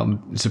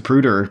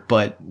Zapruder,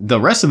 but the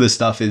rest of this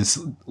stuff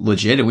is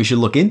legit and we should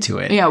look into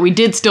it. Yeah, we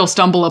did still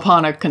stumble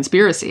upon a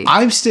conspiracy.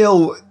 I'm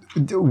still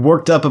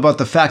worked up about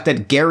the fact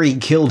that Gary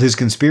killed his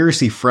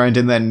conspiracy friend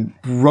and then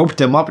roped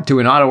him up to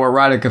an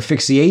autoerotic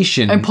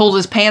asphyxiation. And pulled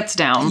his pants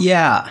down.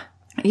 Yeah.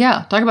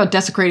 Yeah, talk about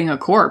desecrating a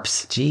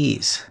corpse.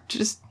 Jeez.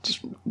 Just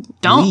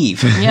don't.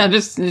 Leave. Yeah,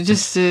 just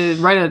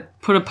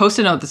put a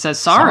post-it note that says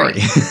sorry.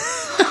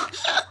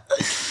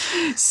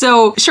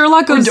 So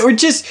Sherlock goes... Or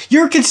just,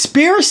 you're a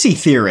conspiracy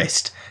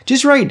theorist.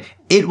 Just write,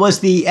 it was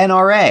the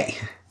NRA.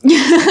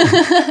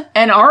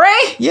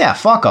 NRA? Yeah,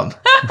 fuck them.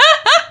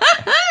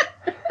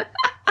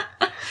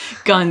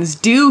 Guns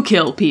do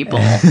kill people.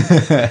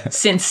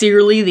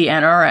 Sincerely, the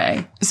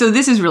NRA. So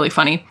this is really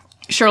funny.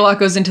 Sherlock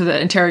goes into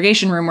the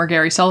interrogation room where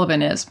Gary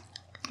Sullivan is.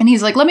 And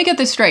he's like, let me get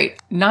this straight.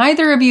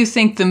 Neither of you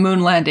think the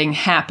moon landing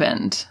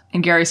happened.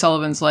 And Gary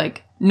Sullivan's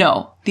like,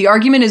 no. The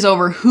argument is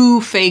over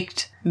who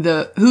staged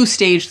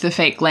the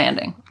fake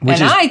landing.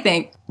 I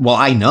think... Well,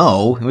 I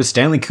know. It was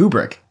Stanley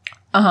Kubrick.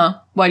 Uh-huh.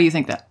 Why do you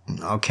think that?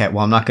 Okay,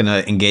 well, I'm not going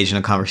to engage in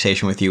a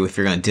conversation with you if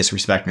you're going to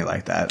disrespect me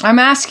like that. I'm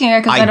asking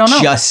it because I don't know.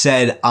 I just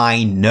said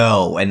I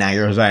know, and now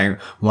you're saying,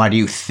 why do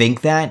you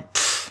think that?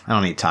 Pfft, I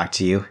don't need to talk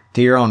to you.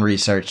 Do your own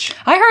research.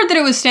 I heard that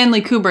it was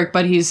Stanley Kubrick,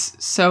 but he's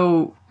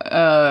so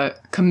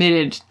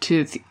committed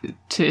to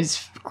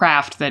his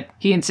craft that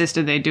he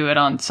insisted they do it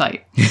on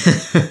site.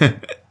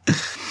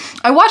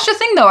 I watched a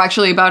thing, though,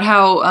 actually, about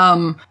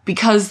how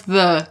because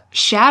the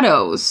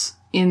shadows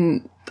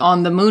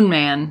on the Moon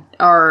Man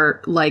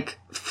are like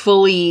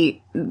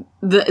fully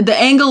the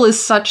angle is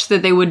such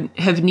that they would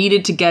have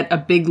needed to get a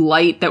big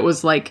light that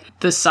was like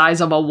the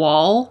size of a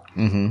wall,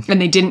 and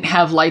they didn't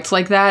have lights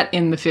like that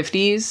in the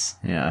 50s.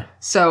 Yeah.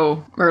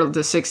 So, or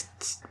the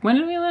 60s. When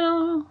did we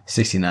know?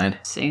 69.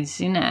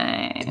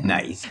 69.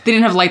 Nice. They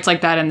didn't have lights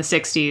like that in the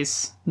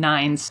 60s,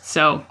 9s.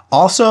 So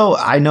also,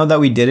 I know that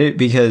we did it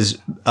because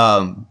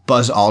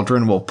Buzz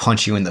Aldrin will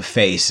punch you in the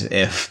face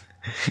if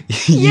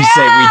you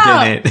say we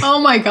did it. Oh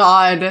my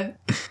god.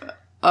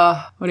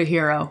 What a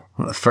hero.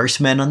 Well, the first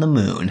man on the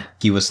moon.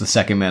 He was the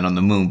second man on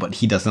the moon, but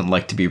he doesn't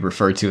like to be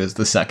referred to as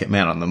the second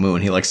man on the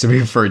moon. He likes to be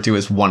referred to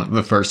as one of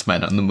the first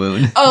men on the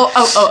moon.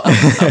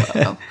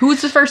 Oh. Who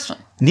was the first one?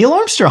 Neil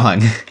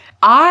Armstrong.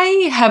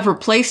 I have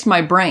replaced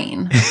my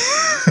brain.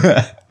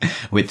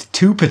 With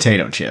 2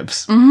 potato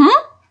chips.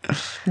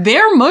 Mm-hmm.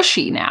 They're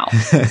mushy now.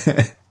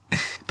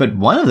 But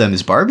one of them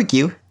is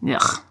barbecue.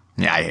 Ugh.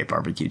 Yeah, I hate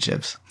barbecue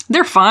chips.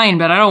 They're fine,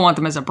 but I don't want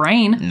them as a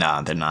brain.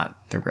 No, they're not.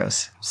 They're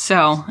gross.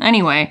 So,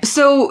 anyway.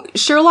 So,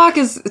 Sherlock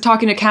is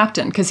talking to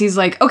Captain, because he's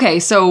like, okay,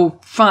 so,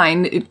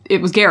 fine,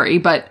 it was Gary,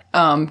 but,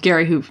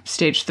 Gary who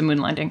staged the moon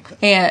landing.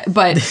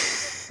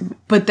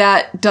 But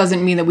that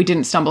doesn't mean that we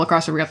didn't stumble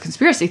across a real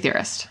conspiracy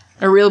theorist.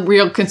 A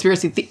real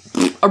conspiracy,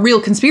 a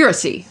real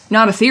conspiracy,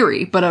 not a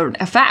theory,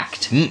 but a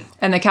fact.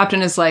 And the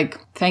captain is like,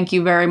 thank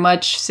you very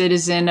much,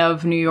 citizen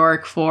of New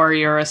York, for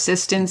your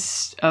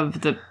assistance and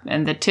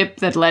the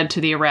tip that led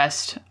to the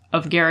arrest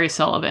of Gary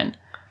Sullivan.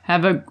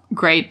 Have a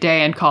great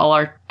day and call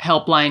our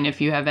helpline if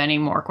you have any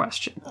more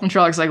questions. And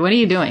Sherlock's like, what are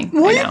you doing?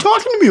 Why are you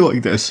talking to me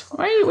like this?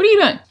 What are you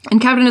doing?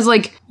 And Captain is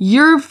like,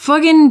 you're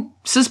fucking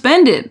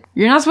suspended.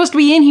 You're not supposed to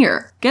be in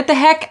here. Get the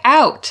heck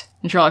out.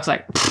 And Sherlock's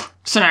like,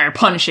 so now you're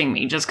punishing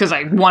me just because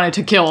I wanted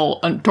to kill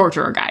and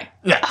torture a guy.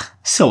 Yeah,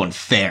 so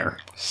unfair.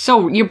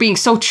 So you're being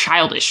so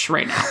childish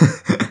right now.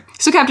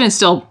 So Captain is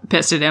still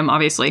pissed at him,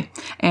 obviously.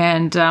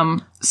 And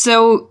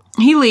so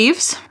he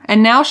leaves,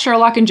 and now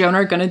Sherlock and Jonah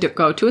are going to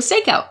go to a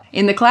stakeout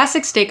in the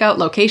classic stakeout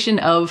location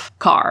of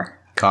car.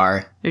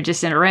 They're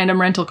just in a random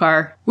rental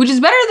car, which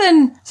is better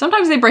than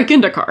sometimes they break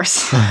into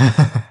cars.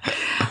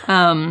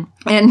 And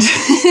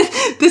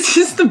this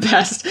is the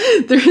best.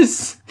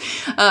 There's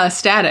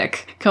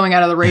static coming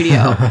out of the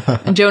radio.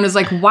 And Jonah's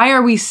like, why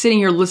are we sitting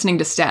here listening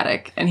to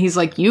static? And he's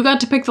like, you got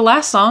to pick the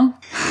last song.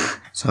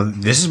 So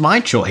this is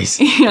my choice.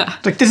 Yeah.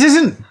 Like, this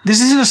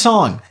isn't a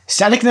song.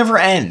 Static never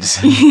ends.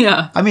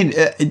 Yeah. I mean,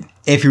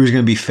 if he was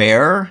going to be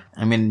fair,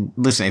 I mean,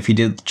 listen, if he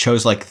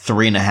chose like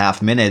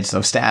 3.5 minutes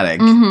of static,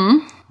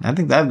 I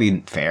think that'd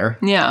be fair.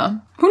 Yeah.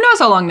 Who knows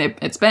how long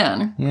it's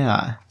been?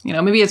 Yeah. You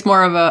know, maybe it's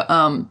more of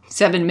a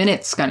 7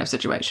 minutes kind of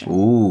situation.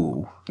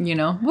 Ooh. You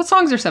know, what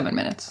songs are 7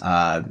 minutes?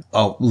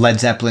 Led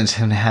Zeppelin's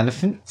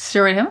Hannafin.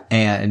 Straight him.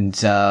 And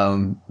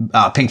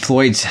Pink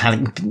Floyd's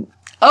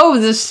Oh,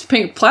 this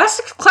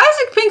classic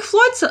Pink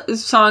Floyd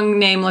song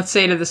name. Let's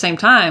say it at the same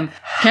time.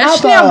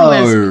 Catch me on the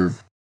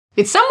list.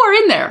 It's somewhere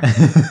in there.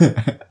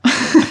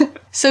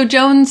 So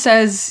Joan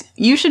says,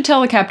 you should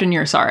tell the captain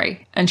you're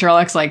sorry. And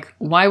Sherlock's like,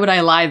 why would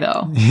I lie,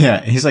 though?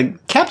 Yeah, he's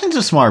like, Captain's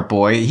a smart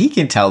boy. He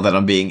can tell that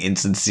I'm being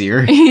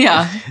insincere.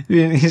 Yeah.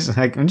 He's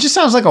like, it just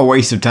sounds like a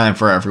waste of time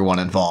for everyone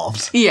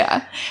involved.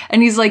 Yeah.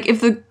 And he's like,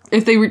 if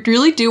they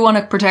really do want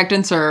to protect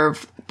and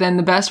serve, then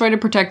the best way to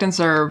protect and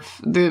serve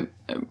the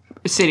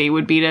city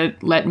would be to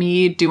let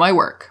me do my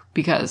work.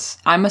 Because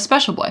I'm a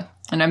special boy.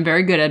 And I'm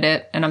very good at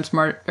it. And I'm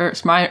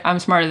I'm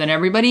smarter than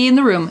everybody in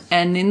the room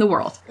and in the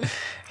world.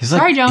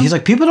 Sorry, Joan. He's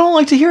like, people don't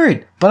like to hear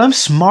it, but I'm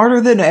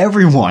smarter than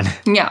everyone.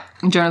 Yeah.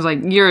 And Joan is like,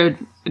 you're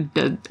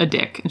a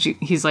dick. And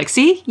he's like,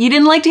 see? You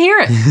didn't like to hear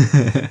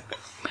it.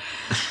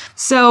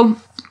 So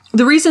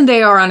the reason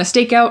they are on a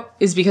stakeout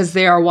is because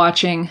they are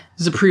watching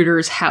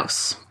Zapruder's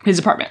house, his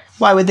apartment.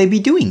 Why would they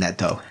be doing that,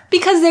 though?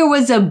 Because there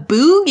was a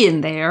boog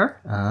in there.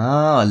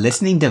 Oh, a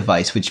listening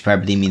device, which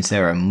probably means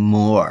there are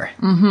more.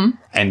 Mm-hmm.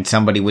 And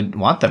somebody would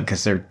want them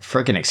because they're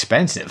freaking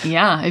expensive.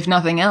 Yeah, if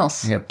nothing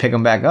else. You gotta pick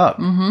them back up.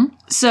 Mm-hmm.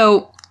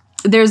 So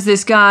there's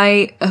this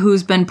guy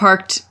who's been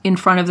parked in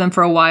front of them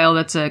for a while.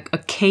 That's a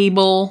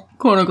cable,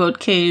 quote-unquote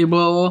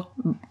cable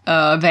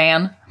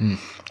van. Mm.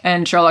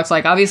 And Sherlock's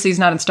like, obviously he's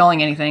not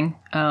installing anything.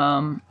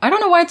 I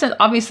don't know why it's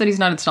obvious that he's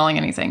not installing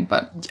anything,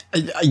 but...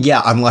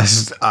 Yeah,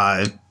 unless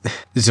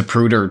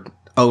Zapruder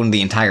owned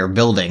the entire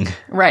building.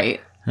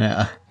 Right.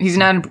 Yeah. He's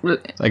not...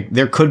 Like,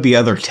 there could be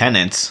other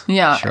tenants,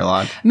 yeah.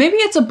 Sherlock. Maybe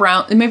it's a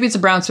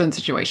brownstone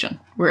situation,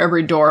 where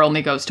every door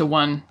only goes to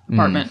one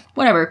apartment.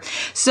 Whatever.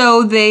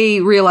 So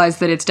they realize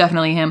that it's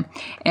definitely him,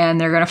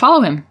 and they're going to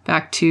follow him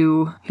back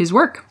to his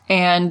work.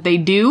 And they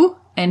do,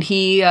 and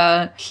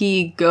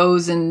he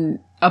goes and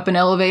up an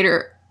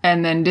elevator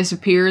and then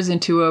disappears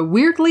into a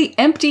weirdly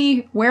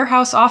empty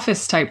warehouse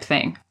office type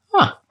thing.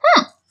 Huh.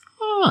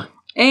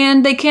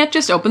 And they can't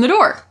just open the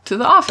door to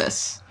the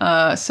office.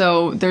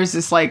 So there's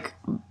this like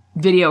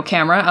video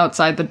camera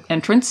outside the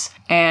entrance,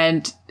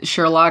 and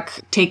Sherlock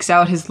takes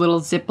out his little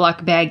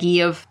Ziploc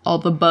baggie of all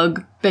the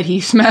bug that he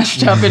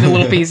smashed up into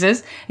little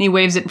pieces, and he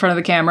waves it in front of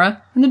the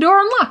camera, and the door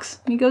unlocks,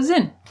 and he goes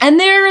in. And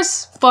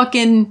there's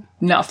fucking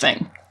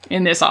nothing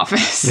in this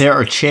office. There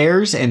are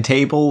chairs and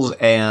tables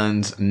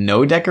and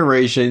no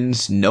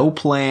decorations, no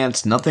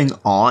plants, nothing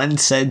on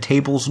said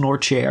tables nor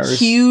chairs.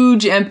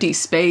 Huge empty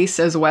space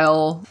as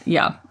well.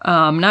 Yeah.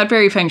 Not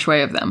very feng shui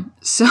of them.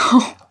 So...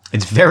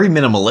 It's very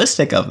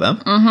minimalistic of them.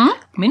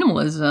 Mm-hmm.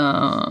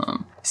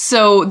 Minimalism.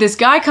 So this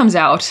guy comes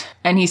out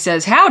and he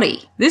says,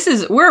 howdy,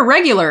 we're a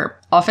regular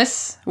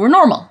office. We're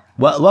normal.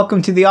 Well,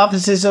 welcome to the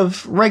offices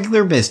of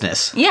regular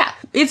business. Yeah,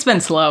 it's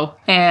been slow.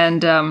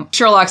 And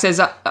Sherlock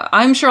says,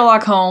 I'm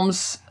Sherlock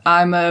Holmes.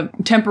 I'm a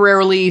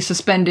temporarily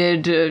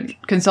suspended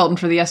consultant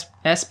for the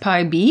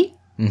SPIB.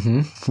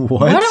 Mm-hmm.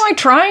 What am I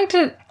trying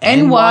to...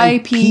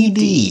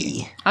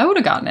 NYPD. I would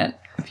have gotten it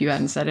if you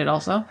hadn't said it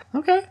also.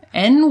 Okay.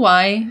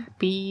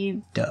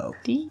 NYPD. Dope.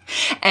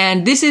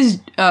 And this is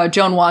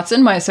Joan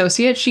Watson, my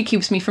associate. She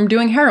keeps me from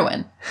doing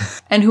heroin.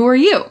 And who are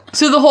you?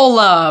 So the whole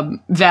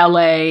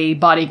valet,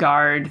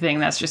 bodyguard thing,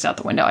 that's just out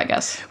the window, I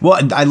guess. Well,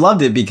 I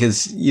loved it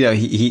because, you know,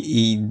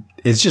 he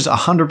is just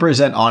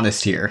 100%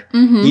 honest here.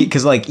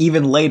 Because, like,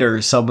 even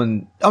later,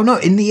 someone... Oh, no,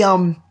 in the...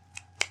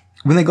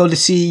 When they go to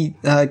see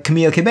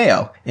Camilo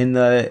Cabello in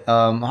the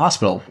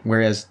hospital where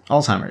he has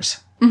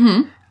Alzheimer's.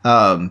 Mm-hmm.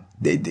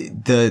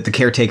 The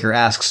caretaker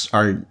asks,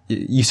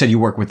 you said you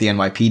work with the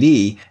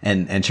NYPD,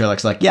 and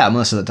Sherlock's like, yeah,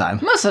 most of the time.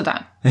 Most of the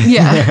time.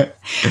 Yeah.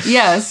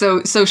 Yeah,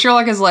 so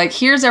Sherlock is like,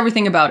 here's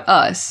everything about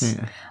us.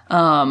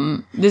 Yeah.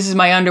 This is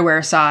my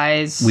underwear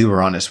size. We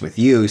were honest with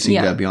you, so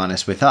you gotta be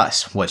honest with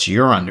us. What's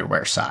your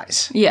underwear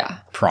size? Yeah.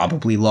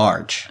 Probably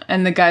large.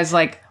 And the guy's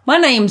like, my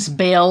name's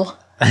Bill.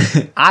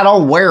 I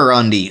don't wear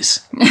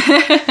undies.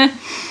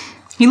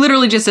 He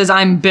literally just says,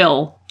 I'm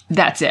Bill.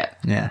 That's it.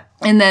 Yeah.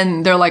 And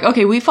then they're like,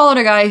 okay, we followed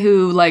a guy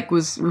who, like,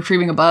 was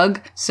retrieving a bug.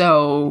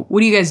 So what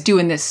do you guys do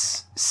in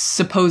this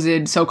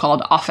supposed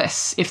so-called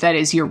office, if that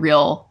is your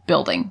real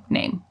building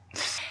name?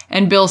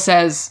 And Bill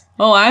says,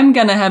 oh, I'm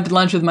going to have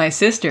lunch with my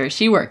sister.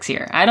 She works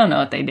here. I don't know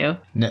what they do.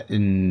 No.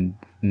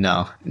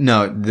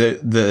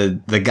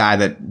 The guy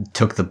that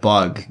took the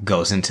bug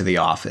goes into the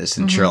office,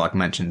 and Sherlock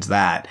mentions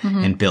that.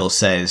 And Bill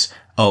says,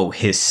 oh,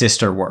 his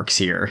sister works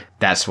here.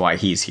 That's why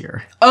he's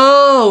here.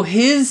 Oh,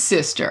 his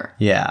sister.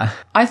 Yeah.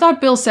 I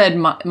thought Bill said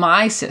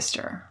my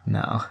sister.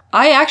 No.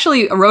 I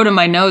actually wrote in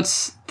my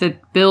notes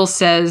that Bill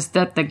says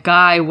that the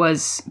guy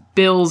was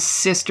Bill's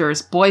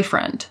sister's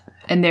boyfriend,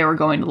 and they were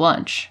going to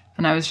lunch.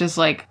 And I was just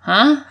like,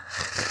 huh?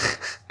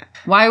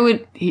 Why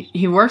would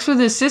he works with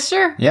his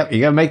sister? Yep,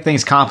 you gotta make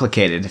things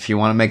complicated if you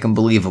want to make them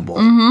believable.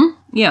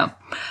 Yeah.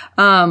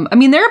 I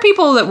mean, there are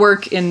people that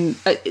work in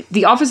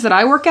the office that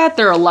I work at.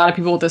 There are a lot of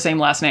people with the same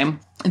last name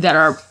that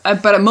are,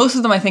 but most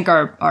of them I think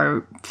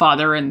are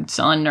father and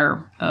son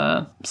or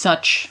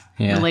such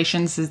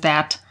relations as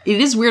that. It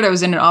is weird. I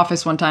was in an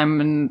office one time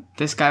and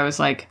this guy was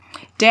like,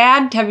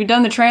 "Dad, have you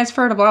done the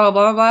transfer to blah,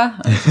 blah, blah, blah?"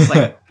 I was just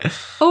like,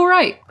 "Oh,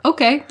 right.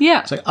 Okay.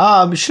 Yeah." It's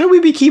like, should we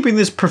be keeping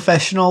this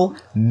professional,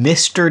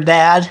 Mr.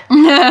 Dad?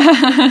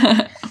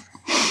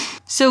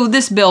 So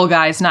this Bill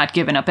guy's not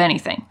giving up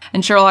anything.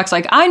 And Sherlock's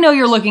like, "I know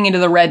you're looking into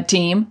the red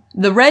team.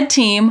 The red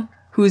team,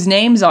 whose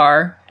names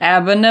are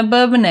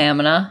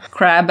Abanabanamana,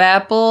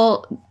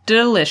 Crabapple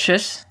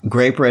Delicious,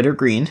 Grape Red or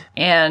Green.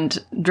 and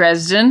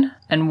Dresden,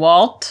 and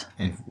Walt,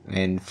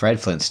 And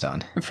Fred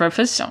Flintstone. and Fred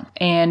Flintstone."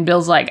 And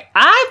Bill's like,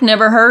 "I've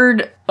never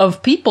heard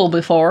of people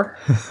before,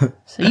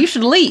 so you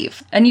should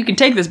leave. And you can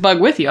take this bug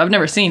with you. I've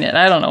never seen it.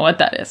 I don't know what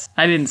that is.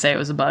 I didn't say it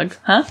was a bug,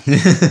 huh?"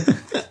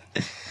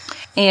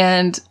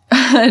 And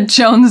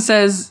Jones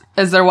says,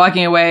 as they're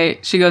walking away,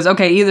 she goes,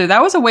 "Okay, either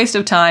that was a waste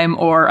of time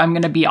or I'm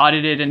going to be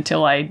audited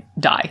until I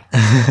die."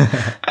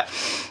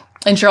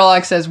 And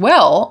Sherlock says,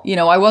 "Well,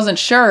 I wasn't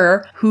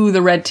sure who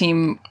the red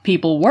team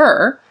people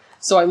were,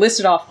 so I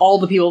listed off all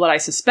the people that I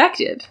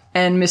suspected."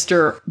 And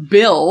Mr.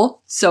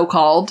 Bill,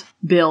 so-called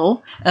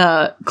Bill,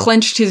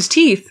 clenched his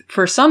teeth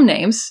for some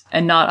names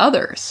and not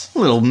others. A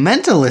little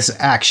mentalist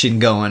action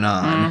going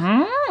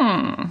on.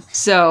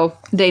 So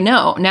they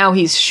know. Now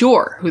he's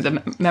sure who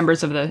the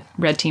members of the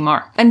red team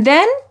are. And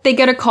then they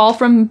get a call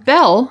from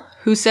Bell,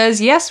 who says,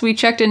 "Yes, we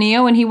checked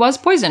Neo and he was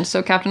poisoned.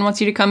 So Captain wants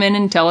you to come in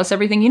and tell us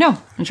everything you know."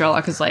 And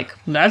Sherlock is like,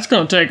 "That's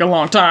going to take a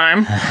long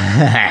time."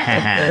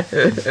 I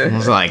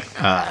was like,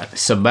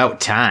 it's about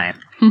time.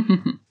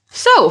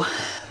 So,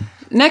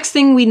 next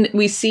thing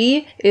we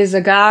see is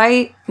a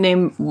guy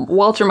named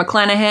Walter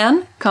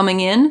McClanahan coming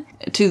in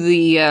to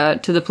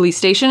the police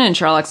station, and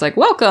Sherlock's like,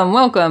 welcome,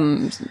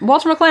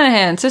 Walter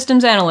McClanahan,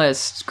 systems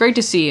analyst. Great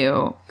to see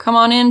you. Come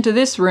on into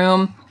this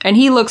room." And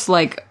he looks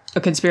like a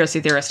conspiracy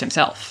theorist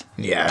himself.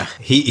 Yeah,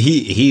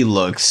 he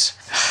looks.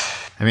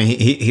 I mean,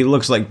 he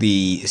looks like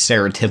the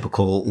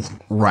stereotypical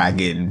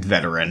ragged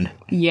veteran.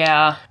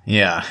 Yeah,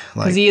 Yeah,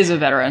 because he is a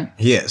veteran.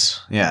 he is.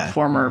 Yeah,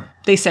 Former.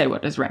 They say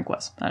what his rank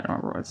was. I don't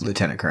remember what it's.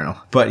 lieutenant colonel.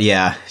 But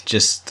yeah,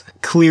 just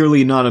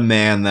clearly not a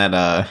man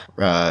that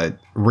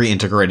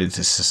reintegrated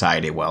to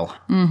society well.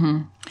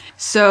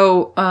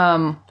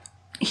 So,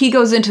 he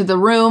goes into the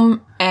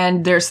room,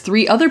 and there's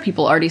 3 other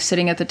people already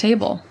sitting at the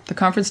table, the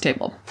conference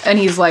table. And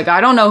he's like, "I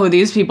don't know who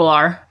these people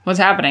are. What's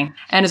happening?"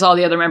 And it's all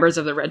the other members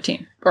of the red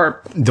team.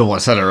 The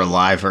ones that are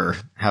alive or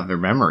have their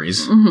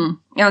memories.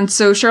 And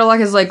so Sherlock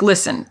is like,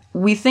 "Listen,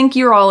 we think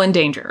you're all in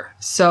danger.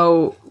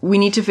 So we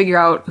need to figure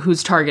out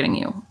who's targeting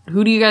you.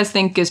 Who do you guys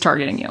think is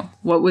targeting you?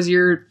 What was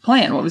your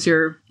plan?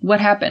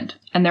 What happened?"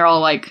 And they're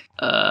all like,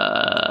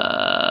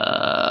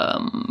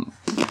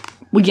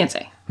 we can't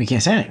say. We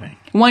can't say anything.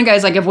 One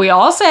guy's like, "If we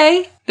all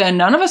say, then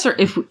none of us are,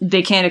 if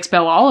they can't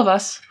expel all of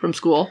us from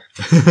school."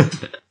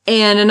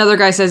 And another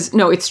guy says,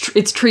 "No, it's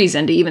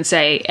treason to even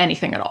say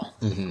anything at all.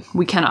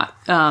 We cannot."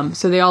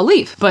 So they all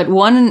leave. But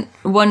one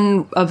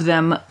of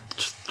them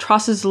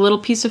tosses a little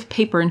piece of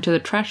paper into the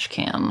trash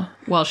can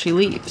while she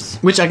leaves.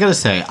 Which I gotta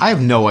say, I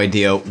have no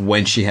idea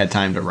when she had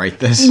time to write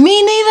this.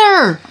 Me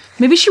neither!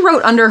 Maybe she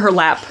wrote under her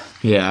lap.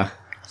 Yeah.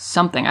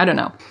 Something, I don't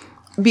know.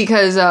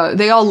 Because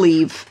they all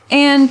leave.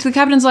 And the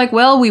captain's like,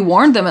 "Well, we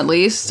warned them at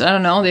least. I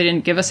don't know, they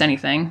didn't give us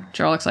anything."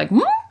 Sherlock's like,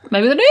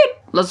 maybe they did.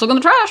 Let's look in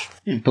the trash.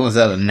 He pulls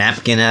out a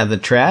napkin out of the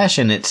trash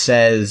and it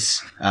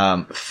says,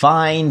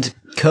 find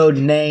code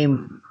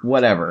name,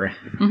 whatever.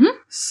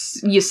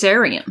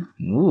 Yossarian.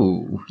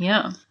 Ooh.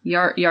 Yeah.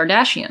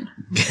 Yardashian.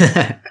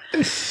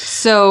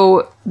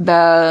 So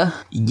the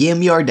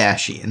Yim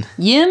Yardashian.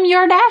 Yim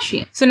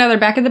Yardashian. So now they're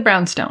back at the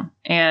Brownstone.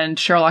 And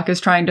Sherlock is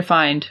trying to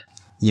find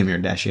Yim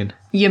Yardashian.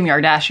 Yim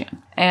Yardashian.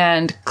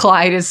 And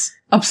Clyde is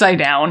upside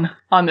down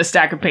on the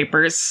stack of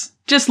papers,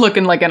 just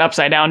looking like an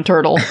upside down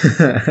turtle.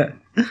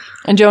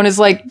 And Joan is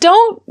like,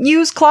 "Don't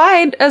use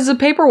Clyde as a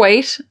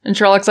paperweight." And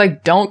Sherlock's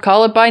like, "Don't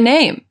call it by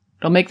name.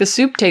 It'll make the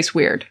soup taste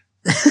weird."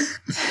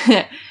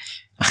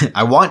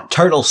 I want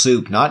turtle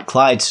soup, not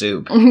Clyde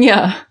soup.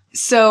 Yeah.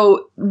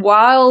 So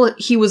while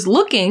he was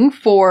looking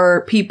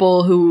for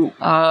people who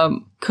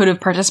could have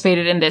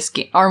participated in this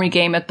army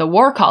game at the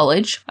War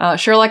College,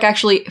 Sherlock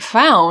actually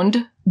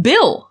found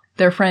Bill,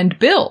 their friend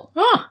Bill,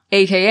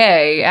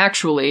 aka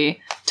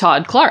actually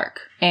Todd Clark.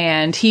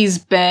 And he's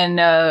been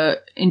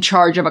in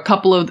charge of a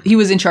couple of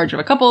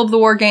the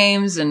war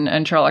games,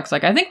 and Sherlock's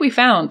like, "I think we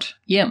found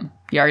Yim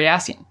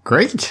Yardashian."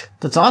 Great.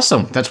 That's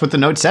awesome. That's what the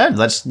note said.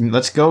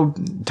 Let's go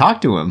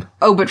talk to him.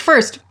 Oh, but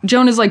first,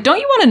 Joan is like, "Don't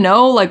you want to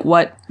know, like,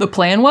 what the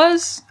plan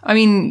was? I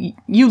mean,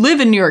 you live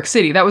in New York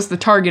City. That was the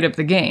target of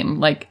the game.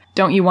 Like,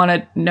 don't you want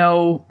to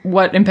know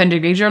what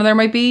impending danger there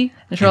might be?"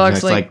 And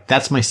Sherlock's like,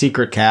 "That's my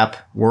secret, Cap.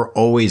 We're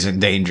always in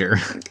danger."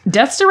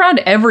 "Death's around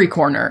every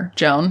corner,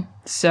 Joan.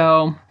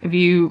 So if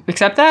you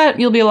accept that,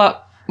 you'll be a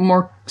lot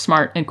more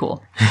smart and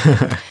cool.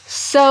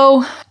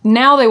 So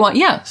now they want,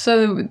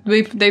 so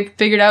they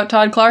figured out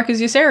Todd Clark is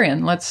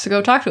Yossarian. Let's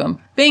go talk to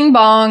him. Bing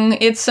bong,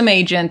 it's some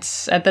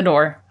agents at the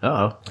door.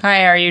 Uh-oh.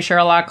 Hi, are you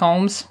Sherlock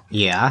Holmes?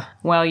 Yeah.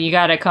 Well, you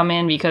gotta come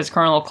in because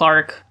Colonel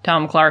Clark,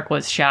 Tom Clark,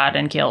 was shot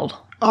and killed.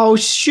 Oh,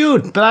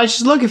 shoot. But I was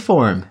just looking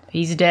for him.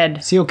 He's dead.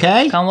 Is he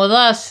okay? Come with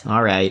us.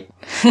 All right.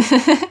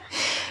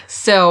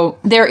 So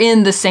they're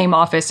in the same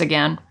office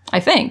again, I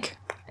think.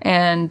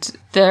 And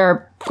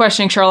they're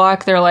questioning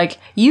Sherlock. They're like,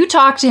 you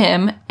talk to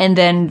him, and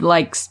then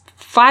like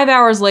 5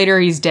 hours later,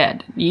 he's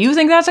dead. You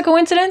think that's a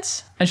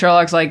coincidence? And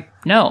Sherlock's like,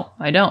 no,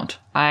 I don't.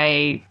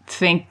 I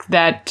think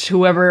that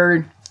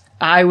whoever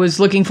I was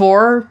looking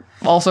for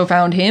also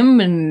found him,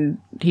 and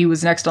he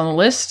was next on the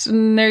list,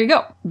 and there you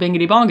go.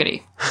 Bingity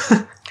bongity.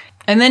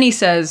 And then he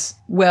says,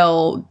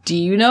 well, do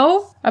you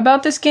know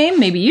about this game?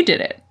 Maybe you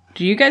did it.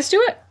 Do you guys do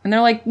it? And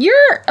they're like,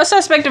 you're a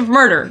suspect of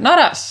murder, not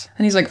us.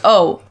 And he's like,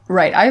 oh,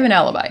 right, I have an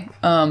alibi.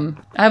 I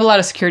have a lot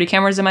of security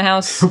cameras in my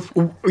house.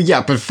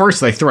 Yeah, but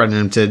first they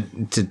threatened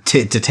him to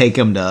take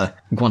him to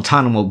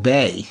Guantanamo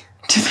Bay.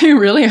 Did they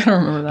really? I don't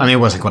remember that. I mean, it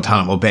wasn't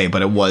Guantanamo Bay,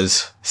 but it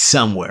was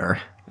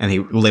somewhere. And he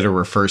later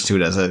refers to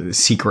it as a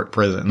secret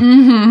prison.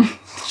 Mm-hmm.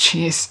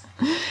 Jeez.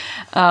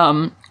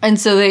 And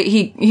so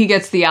he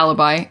gets the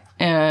alibi.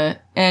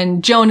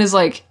 And Joan is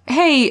like,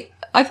 hey,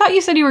 I thought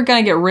you said you were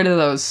going to get rid of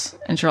those.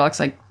 And Sherlock's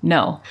like,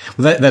 no.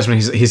 Well, that's when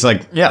he's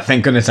like, yeah,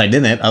 thank goodness I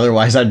didn't.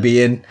 Otherwise, I'd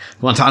be in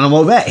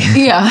Guantanamo Bay.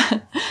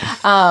 Yeah.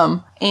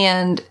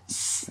 And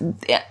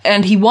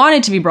he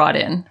wanted to be brought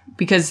in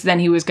because then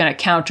he was going to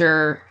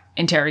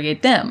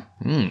counter-interrogate them.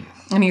 Mm.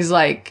 And he's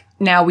like,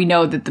 now we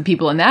know that the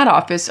people in that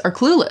office are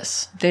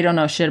clueless. They don't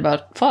know shit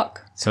about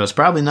fuck. So it's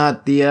probably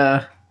not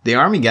the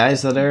army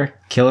guys that are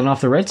killing off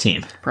the red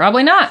team.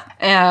 Probably not.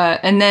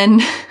 And then...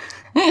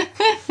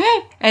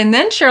 And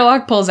then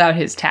Sherlock pulls out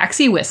his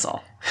taxi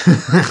whistle.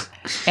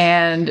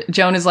 And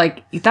Joan is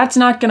like, that's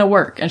not gonna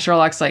work. And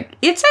Sherlock's like,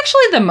 it's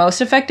actually the most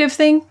effective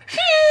thing.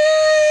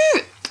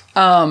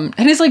 And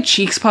his like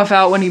cheeks puff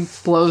out when he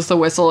blows the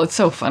whistle. It's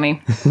so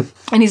funny.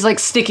 And he's like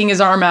sticking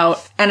his arm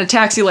out and a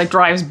taxi like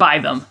drives by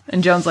them.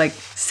 And Joan's like,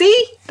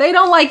 see? They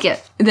don't like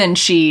it. Then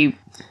she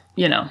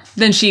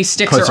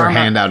sticks puts her arm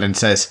hand out and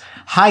says,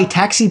 hi,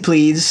 taxi,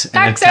 please. Taxi!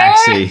 And a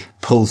taxi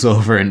pulls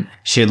over and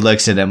she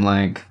looks at him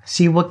like,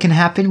 see what can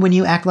happen when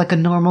you act like a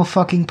normal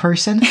fucking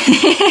person?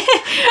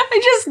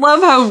 I just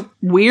love how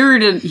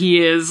weird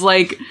he is.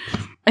 Like,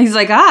 he's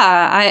like,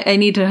 I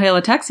need to hail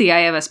a taxi. I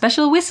have a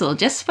special whistle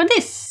just for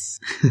this.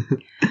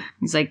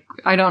 He's like,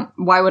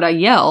 why would I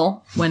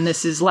yell when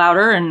this is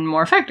louder and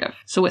more effective?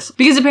 So whistle.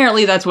 Because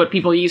apparently that's what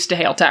people used to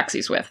hail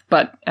taxis with.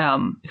 But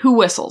who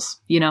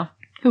whistles, you know?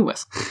 Who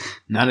whistles?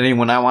 Not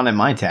anyone I want in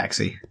my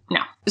taxi.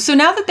 No. So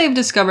now that they've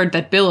discovered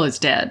that Bill is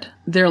dead,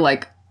 they're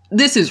like,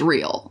 this is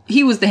real.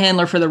 He was the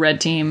handler for the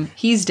red team.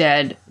 He's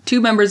dead. 2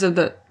 members of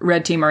the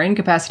red team are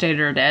incapacitated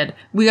or dead.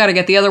 We gotta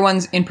get the other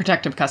ones in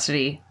protective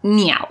custody.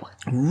 Meow.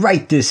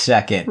 Right this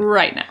second.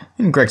 Right now.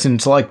 And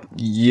Gregson's like,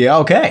 yeah,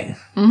 okay.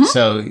 Mm-hmm.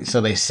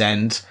 So they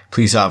send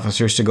police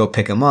officers to go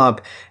pick him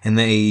up, and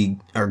they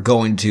are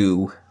going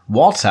to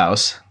Walt's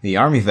house, the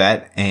army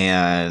vet,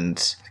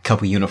 and a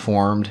couple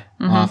uniformed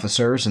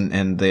officers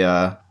and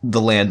the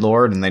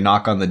landlord, and they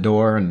knock on the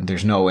door and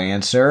there's no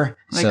answer.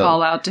 They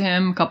call out to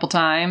him a couple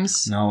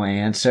times. No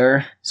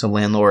answer. So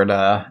landlord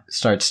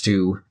starts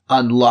to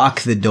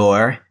unlock the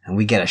door, and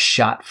we get a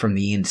shot from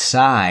the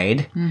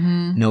inside.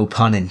 Mm-hmm. No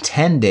pun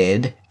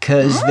intended,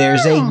 because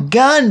there's a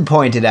gun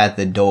pointed at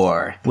the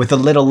door with a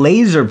little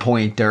laser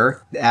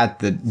pointer at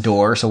the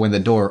door. So when the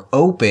door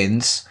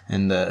opens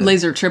and the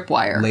laser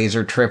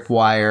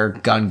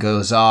tripwire gun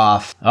goes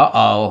off.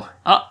 Uh-oh.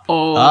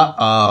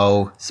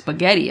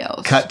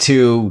 SpaghettiOs. Cut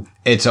to,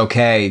 it's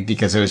okay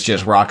because it was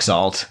just rock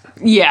salt.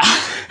 Yeah.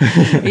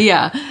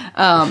 Yeah.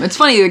 It's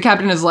funny, the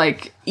captain is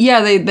like,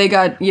 yeah, they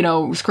got,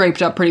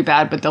 scraped up pretty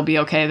bad, but they'll be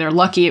okay. They're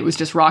lucky it was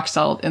just rock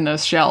salt in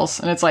those shells.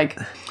 And it's like,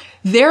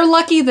 they're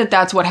lucky that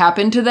that's what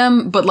happened to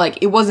them, but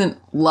like, it wasn't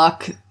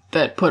luck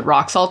that put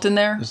rock salt in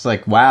there. It's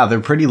like, wow, they're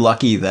pretty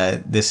lucky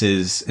that this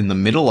is in the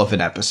middle of an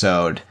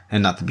episode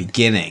and not the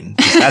beginning.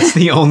 That's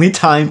the only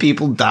time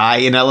people die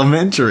in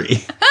elementary.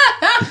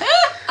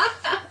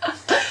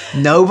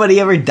 Nobody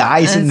ever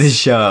dies in this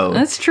show.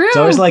 That's true. It's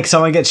always like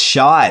someone gets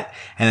shot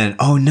and then,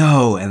 oh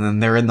no, and then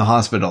they're in the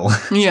hospital.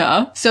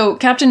 Yeah. So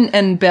Captain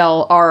and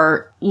Bell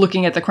are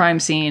looking at the crime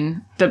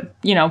scene, the,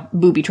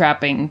 booby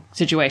trapping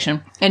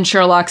situation. And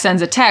Sherlock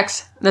sends a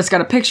text that's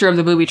got a picture of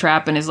the booby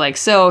trap and is like,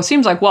 so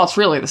seems like Walt's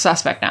really the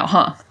suspect now,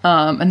 huh?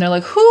 And they're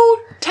like, who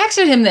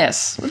texted him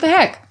this? What the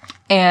heck?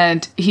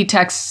 And he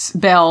texts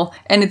Bell,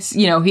 and it's,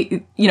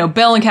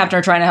 Bell and Captain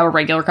are trying to have a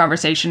regular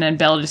conversation, and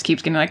Bell just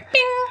keeps getting like,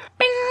 bing,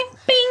 bing,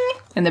 bing,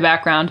 in the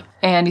background.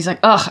 And he's like,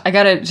 ugh, I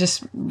gotta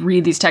just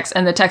read these texts.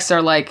 And the texts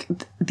are like,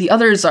 the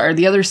others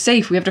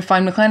safe. We have to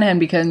find McClanahan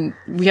because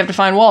we have to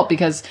find Walt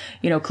because,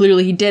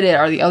 clearly he did it.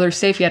 Are the others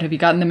safe yet? Have you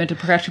gotten them into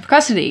protective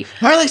custody?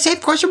 Are they safe?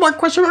 Question mark,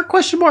 question mark,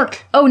 question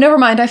mark. Oh, never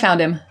mind. I found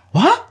him.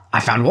 What? I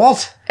found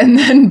Walt. And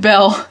then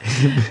Bell,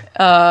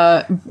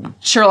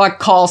 Sherlock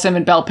calls him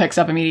and Bell picks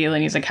up immediately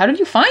and he's like, how did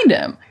you find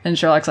him? And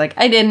Sherlock's like,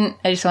 I didn't.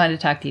 I just wanted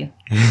to talk to you.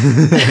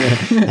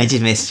 I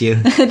just missed you.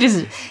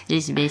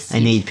 just missed I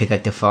you. knew you'd pick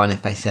up the phone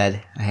if I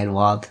said I had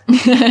Walt.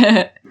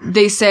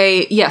 They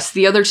say, yes,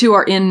 the other two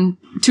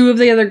of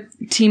the other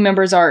team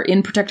members are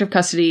in protective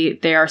custody.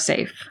 They are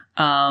safe.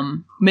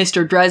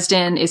 Mr.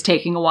 Dresden is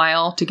taking a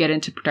while to get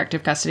into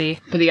protective custody,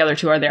 but the other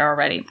two are there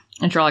already.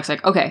 And Sherlock's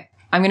like, okay,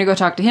 I'm gonna go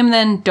talk to him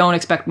then. Don't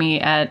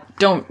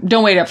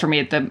wait up for me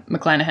at the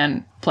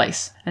McClanahan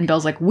place. And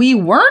Bell's like, we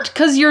weren't,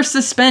 cause you're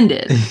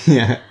suspended.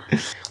 Yeah.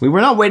 We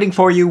were not waiting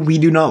for you. We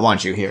do not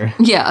want you here.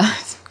 Yeah,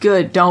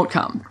 good, don't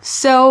come.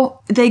 So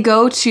they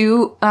go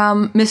to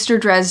Mr.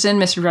 Dresden.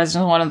 Mr.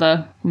 Dresden is one of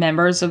the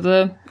members of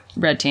the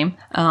red team.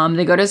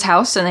 They go to his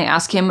house and they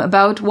ask him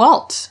about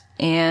Walt.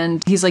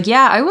 And he's like,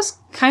 yeah, I was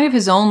kind of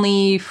his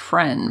only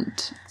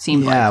friend,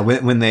 seemed like. Yeah,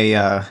 when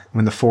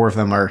the four of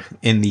them are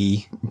in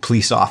the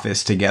police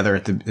office together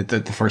at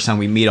the first time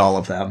we meet all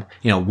of them,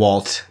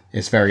 Walt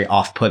is very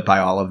off-put by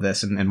all of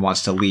this and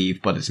wants to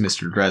leave, but it's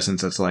Mr. Dresden,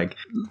 so it's like,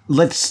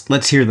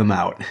 let's hear them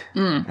out.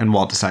 And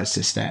Walt decides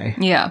to stay.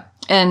 Yeah.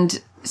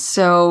 And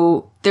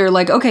so they're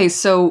like, okay,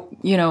 so,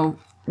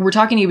 we're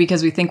talking to you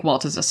because we think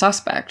Walt is a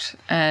suspect.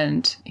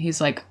 And he's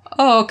like,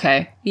 oh,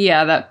 okay.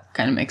 Yeah, that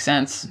kind of makes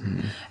sense.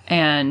 Mm-hmm.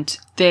 And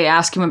they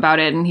ask him about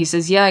it, and he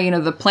says, yeah,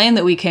 the plan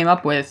that we came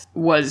up with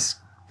was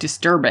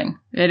disturbing.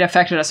 It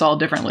affected us all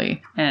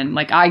differently. And,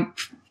 I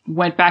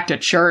went back to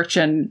church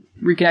and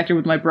reconnected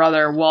with my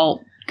brother.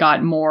 Walt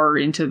got more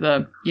into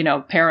the,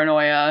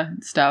 paranoia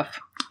and stuff.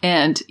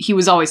 And he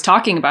was always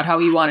talking about how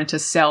he wanted to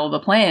sell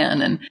the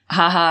plan. And,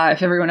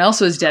 if everyone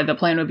else was dead, the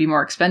plan would be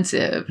more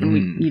expensive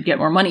and you'd get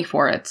more money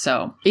for it.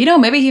 So,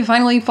 maybe he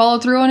finally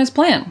followed through on his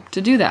plan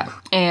to do that.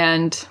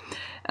 And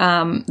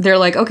they're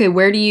like, okay,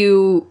 where do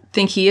you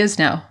think he is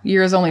now?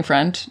 You're his only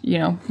friend.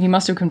 He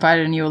must have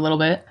confided in you a little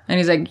bit. And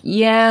he's like,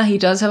 yeah, he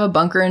does have a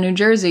bunker in New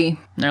Jersey.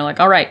 And they're like,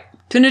 all right,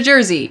 to New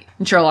Jersey.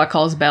 And Sherlock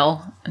calls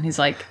Bell. And he's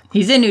like,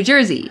 he's in New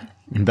Jersey.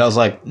 And Bell's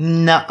like,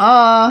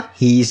 nuh-uh,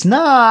 he's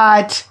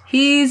not.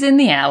 He's in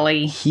the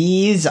alley.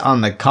 He's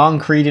on the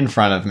concrete in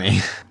front of me.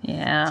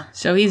 Yeah,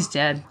 so he's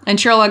dead. And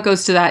Sherlock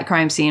goes to that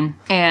crime scene,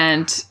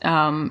 and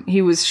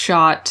he was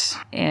shot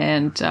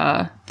and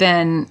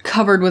then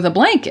covered with a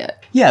blanket.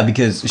 Yeah,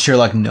 because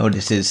Sherlock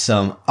notices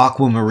some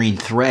aquamarine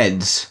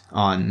threads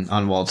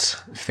on Walt's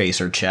face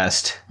or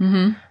chest.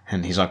 Mm-hmm.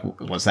 And he's like,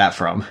 what's that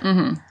from?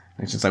 Mm-hmm.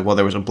 It's just like, well,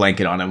 there was a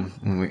blanket on him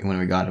when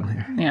we got him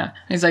here. Yeah.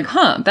 And he's like,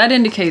 that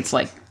indicates,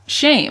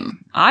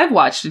 shame. I've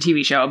watched a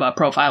TV show about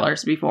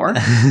profilers before.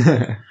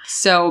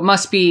 So it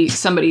must be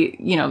somebody,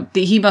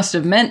 he must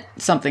have meant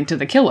something to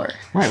the killer.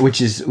 Right,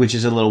 which is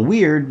a little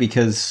weird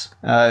because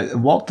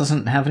Walt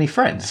doesn't have any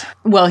friends.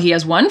 Well, he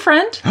has one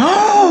friend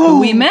who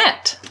we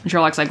met. And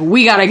Sherlock's like,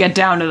 we gotta get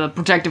down to the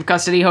protective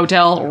custody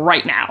hotel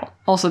right now.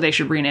 Also, they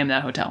should rename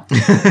that hotel.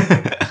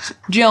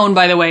 Joan,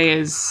 by the way,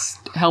 is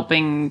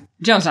helping.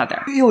 Joan's not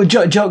there.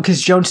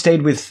 Because Joan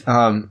stayed with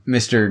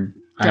Mr.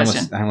 I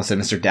Dresden. almost said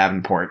Mr.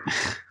 Davenport.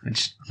 I'm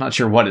not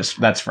sure what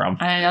that's from.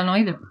 I don't know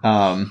either.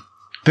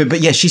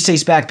 But yeah, she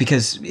stays back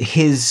because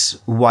his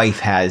wife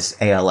has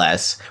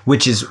ALS,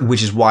 which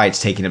is why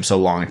it's taking him so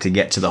long to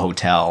get to the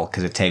hotel,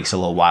 because it takes a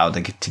little while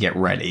to get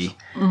ready.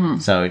 Mm-hmm.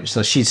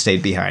 So she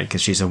stayed behind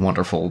because she's a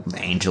wonderful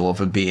angel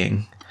of a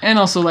being. And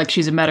also,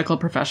 she's a medical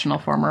professional,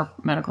 former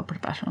medical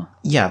professional.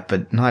 Yeah,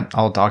 but not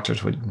all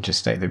doctors would just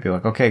stay. They'd be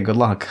like, okay, good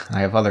luck.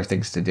 I have other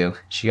things to do.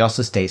 She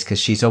also stays because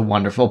she's a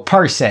wonderful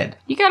person.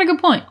 You got a good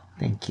point.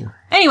 Thank you.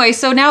 Anyway,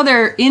 so now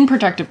they're in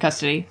protective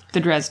custody, the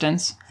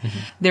Dresdens. Mm-hmm.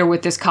 They're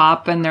with this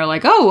cop, and they're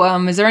like,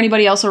 oh, is there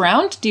anybody else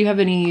around? Do you have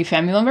any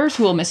family members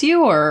who will miss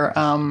you? Or,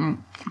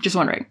 just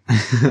wondering.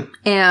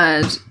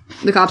 And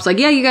the cop's like,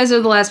 yeah, you guys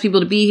are the last people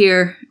to be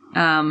here.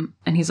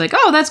 And he's like,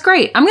 oh, that's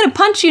great. I'm going to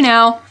punch you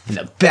now. In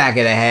the back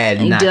of the head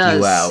and knock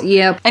you out.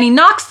 Yep. And he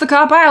knocks the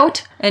cop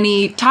out, and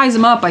he ties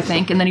him up, I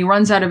think, and then he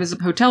runs out of his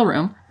hotel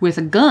room with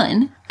a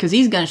gun, because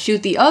he's going to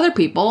shoot the other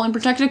people in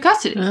protective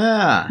custody.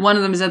 Ah. One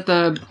of them is at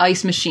the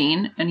ice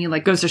machine, and he,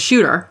 goes to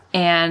shoot her,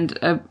 and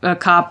a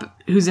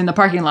cop who's in the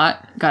parking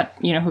lot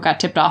who got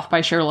tipped off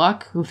by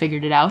Sherlock, who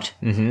figured it out,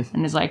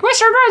 and is like,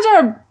 Mr.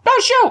 Dresden,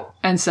 don't shoot!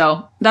 And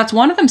so, that's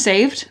one of them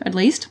saved, at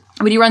least.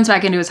 But he runs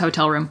back into his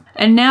hotel room.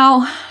 And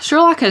now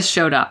Sherlock has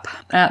showed up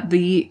at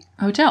the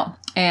hotel.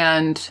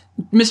 And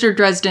Mr.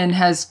 Dresden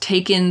has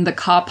taken the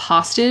cop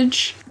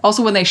hostage.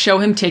 Also, when they show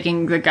him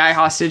taking the guy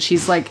hostage,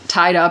 he's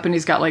tied up and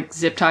he's got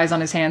zip ties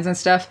on his hands and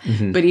stuff.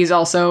 Mm-hmm. But he's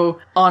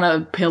also on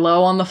a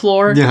pillow on the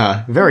floor.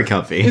 Yeah, very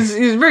comfy.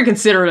 He's very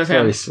considerate of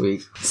him. Very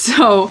sweet.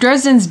 So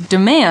Dresden's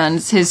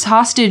demands, his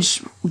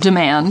hostage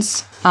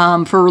demands,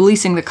 for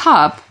releasing the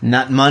cop.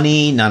 Not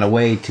money, not a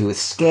way to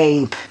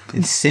escape.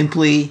 It's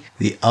simply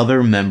the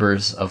other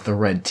members of the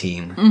red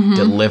team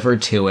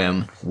delivered to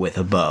him with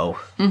a bow.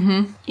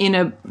 Mm-hmm. In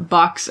a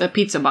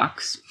pizza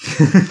box.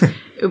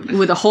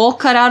 With a hole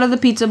cut out of the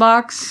pizza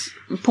box,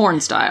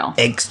 porn style.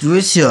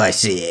 Extra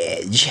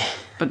sausage.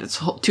 but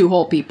it's two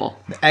whole people.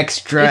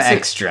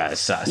 Extra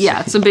sus. Yeah,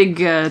 it's a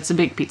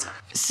big pizza.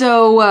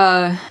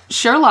 So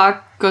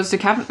Sherlock goes to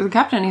the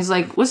captain and he's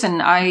like,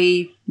 listen,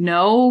 I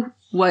know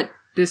what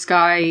this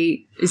guy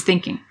is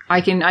thinking.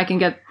 I can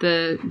get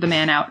the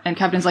man out. And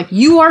Captain's like,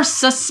 you are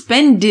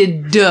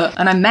suspended,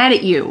 and I'm mad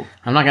at you.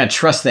 I'm not gonna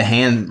trust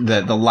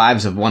the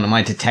lives of one of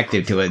my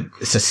detective to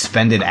a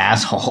suspended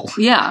asshole.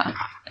 Yeah,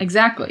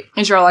 exactly.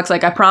 And Sherlock's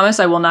like, I promise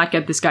I will not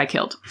get this guy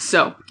killed.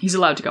 So he's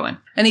allowed to go in.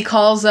 And he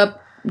calls up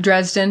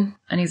Dresden,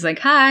 and he's like,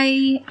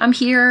 hi, I'm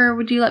here.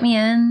 Would you let me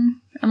in?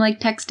 I'm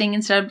like texting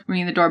instead of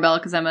ringing the doorbell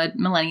because I'm a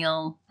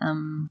millennial.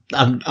 I'm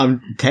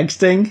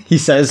texting. He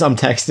says I'm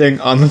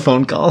texting on the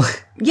phone call.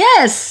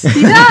 Yes,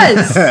 he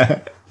does.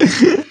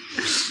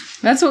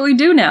 That's what we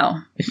do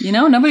now. You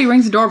know, nobody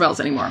rings the doorbells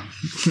anymore.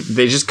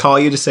 They just call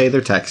you to say they're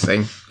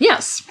texting.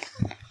 Yes.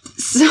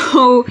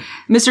 So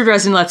Mr.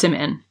 Dresden lets him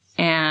in,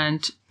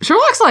 and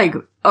Sherlock's like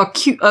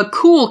a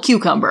cool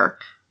cucumber.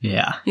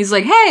 Yeah. He's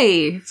like,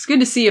 hey, it's good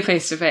to see you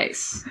face to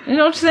face. You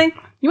know what you think?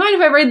 You mind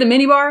if I raid the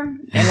minibar?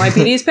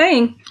 NYPD is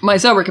paying. My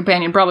sober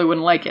companion probably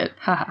wouldn't like it.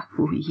 Ha ha.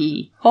 Hoo hee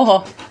hee. Ho ho.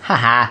 Ha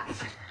ha.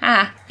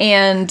 Ah.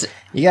 And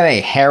you got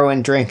any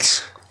heroin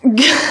drinks?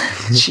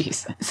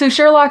 Jeez. So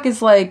Sherlock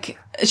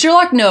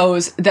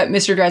knows that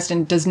Mr.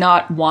 Dresden does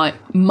not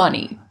want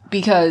money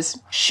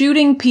because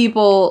shooting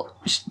people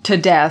to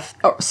death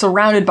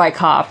surrounded by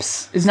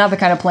cops is not the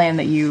kind of plan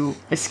that you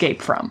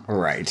escape from.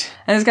 Right.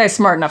 And this guy's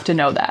smart enough to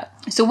know that.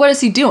 So what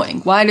is he doing?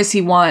 Why does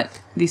he want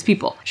these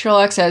people?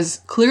 Sherlock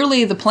says,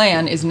 clearly the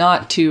plan is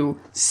not to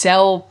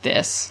sell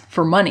this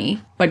for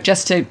money, but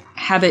just to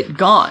have it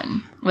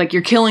gone. Like,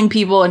 you're killing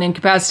people and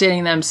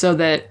incapacitating them so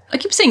that... I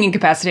keep saying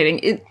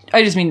incapacitating.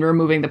 I just mean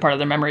removing the part of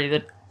their memory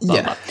that... Blah,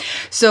 yeah. Blah.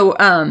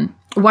 So,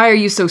 why are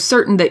you so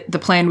certain that the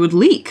plan would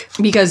leak?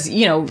 Because,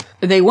 you know,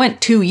 they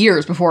went 2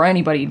 years before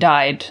anybody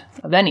died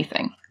of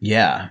anything.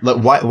 Yeah.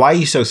 Look, why are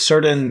you so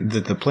certain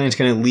that the plan's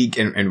going to leak,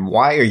 and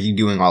why are you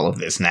doing all of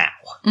this now?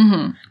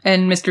 Mm-hmm.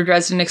 And Mr.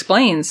 Dresden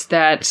explains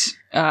that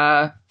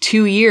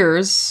 2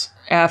 years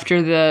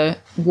after the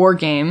war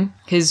game,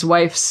 his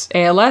wife's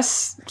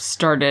ALS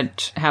started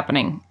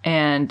happening.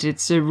 And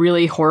it's a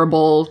really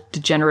horrible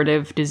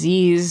degenerative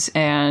disease.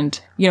 And,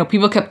 you know,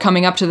 people kept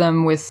coming up to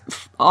them with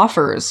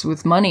offers,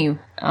 with money.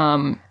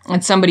 And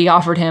somebody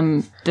offered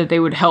him that they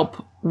would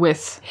help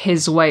with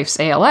his wife's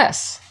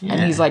ALS. Yeah.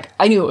 And he's like,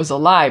 I knew it was a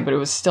lie, but it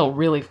was still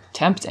really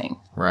tempting.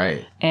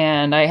 Right.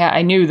 And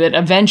I knew that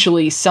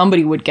eventually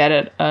somebody would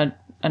get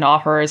an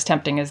offer as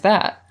tempting as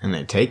that. And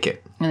they take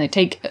it.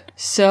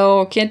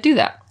 So can't do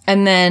that.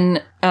 And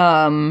then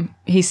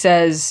he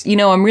says, you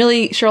know,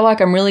 Sherlock,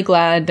 I'm really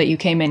glad that you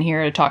came in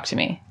here to talk to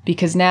me.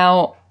 Because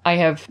now I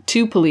have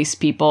 2 police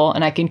people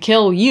and I can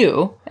kill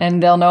you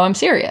and they'll know I'm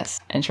serious.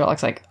 And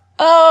Sherlock's like,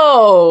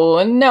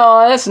 oh,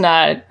 no, that's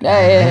not...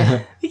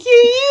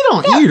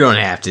 You don't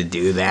have to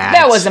do that.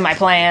 That wasn't my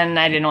plan.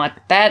 I didn't want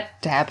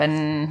that to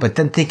happen. But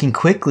then thinking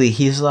quickly,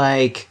 he's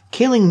like,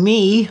 killing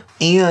me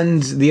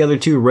and the other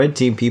 2 red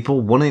team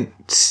people wouldn't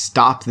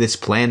stop this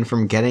plan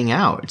from getting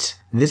out.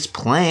 This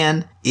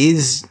plan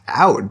is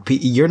out.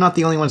 You're not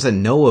the only ones that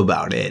know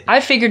about it. I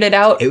figured it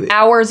out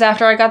hours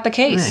after I got the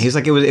case. Yeah, he's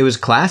like, it was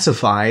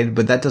classified,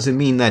 but that doesn't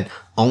mean that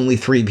only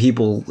 3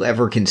 people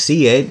ever can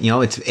see it. You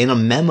know, it's in a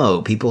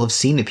memo. People have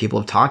seen it. People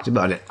have talked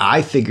about it.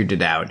 I figured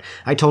it out.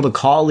 I told a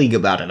colleague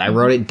about it. I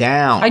wrote it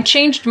down. I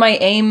changed my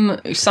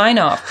AIM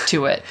sign-off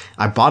to it.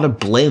 I bought a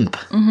blimp.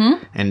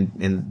 Mm-hmm.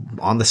 And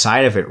on the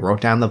side of it,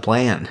 wrote down the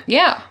plan.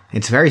 Yeah.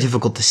 It's very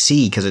difficult to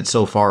see because it's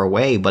so far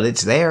away, but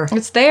it's there.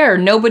 It's there.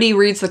 Nobody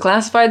reads the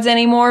classifieds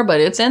anymore,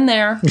 but it's in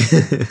there.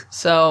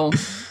 So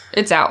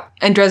it's out.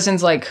 And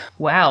Dresden's like,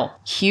 wow,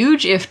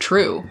 huge if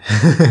true.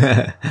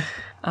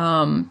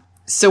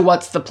 So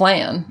what's the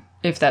plan?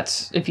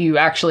 If you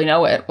actually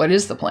know it, what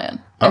is the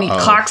plan? And he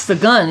cocks the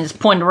gun, is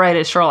pointed right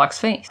at Sherlock's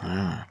face.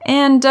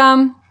 And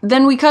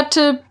then we cut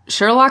to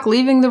Sherlock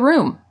leaving the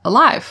room,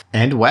 alive.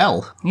 And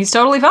well. He's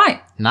totally fine.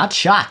 Not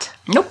shot.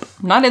 Nope.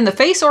 Not in the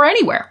face or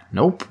anywhere.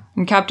 Nope.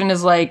 And Captain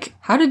is like,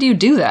 how did you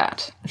do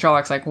that? And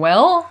Sherlock's like,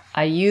 well,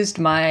 I used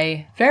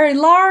my very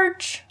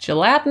large,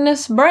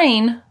 gelatinous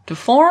brain to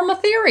form a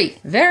theory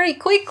very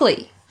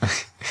quickly.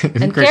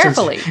 And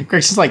carefully.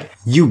 Greg's like,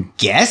 you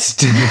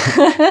guessed?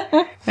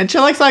 And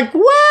Sherlock's like,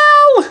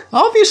 well,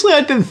 obviously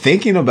I'd been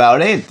thinking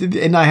about it,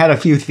 and I had a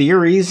few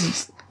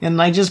theories, and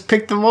I just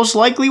picked the most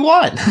likely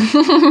one.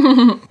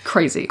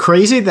 Crazy.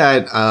 Crazy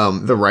that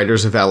the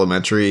writers of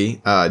Elementary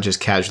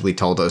just casually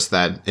told us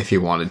that if he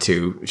wanted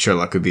to,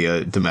 Sherlock could be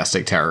a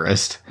domestic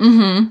terrorist.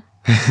 Mm-hmm.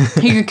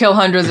 He could kill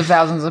hundreds of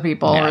thousands of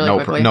people really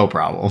quickly. No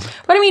problem.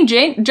 But I mean,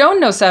 Joan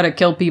knows how to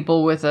kill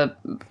people with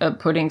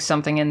putting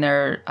something in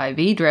their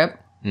IV drip.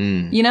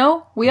 You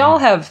know, we all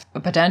have a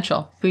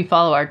potential. If we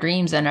follow our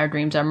dreams, and our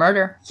dreams are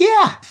murder.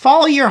 Yeah,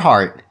 follow your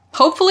heart.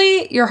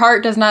 Hopefully, your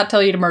heart does not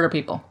tell you to murder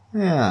people.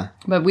 Yeah.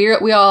 But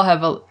we all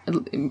have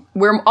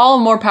we're all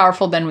more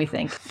powerful than we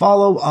think.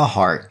 Follow a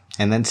heart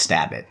and then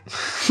stab it.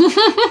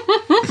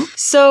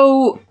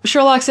 So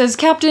Sherlock says,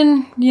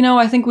 Captain, you know,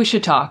 I think we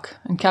should talk.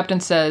 And Captain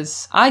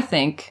says, I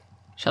think,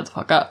 shut the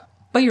fuck up.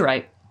 but you're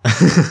right.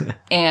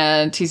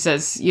 And he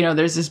says,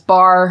 there's this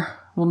bar.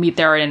 We'll meet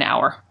there in an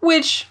hour.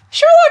 Which,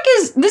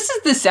 Sherlock this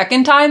is the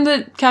second time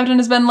that Captain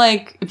has been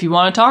like, if you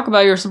want to talk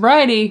about your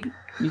sobriety,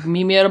 you can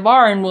meet me at a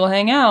bar and we'll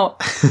hang out.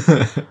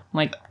 I'm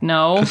like,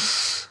 no.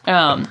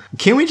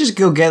 Can we just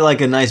go get like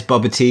a nice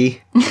bub of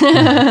tea?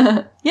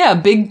 Yeah,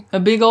 a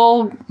big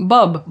old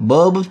bub.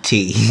 Bub of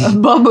tea. A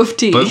bub of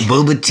tea.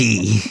 Bub of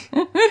tea.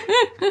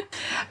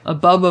 A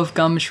bub of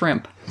gum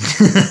shrimp.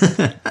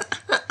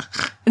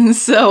 And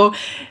so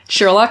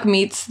Sherlock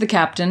meets the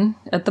captain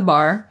at the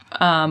bar.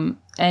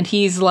 And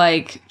he's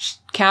like,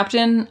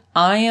 Captain,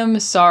 I am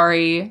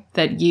sorry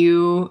that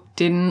you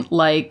didn't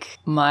like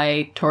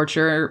my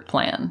torture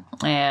plan.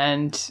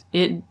 And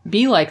it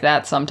be like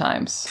that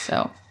sometimes,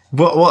 so...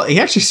 Well, he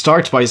actually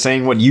starts by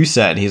saying what you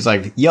said. He's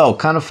like, yo,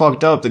 kind of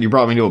fucked up that you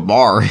brought me to a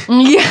bar.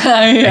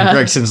 Yeah. And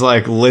Gregson's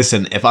like,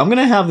 listen, if I'm going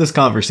to have this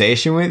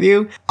conversation with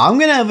you, I'm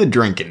going to have a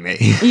drink in me.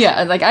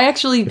 Yeah, like,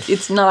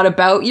 it's not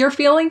about your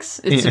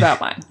feelings. It's about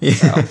mine.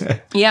 So,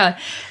 yeah.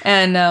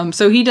 And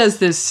so he does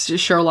this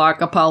Sherlock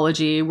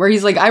apology where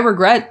he's like, I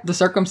regret the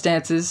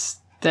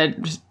circumstances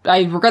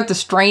I regret the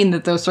strain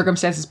that those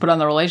circumstances put on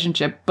the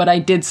relationship, but I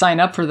did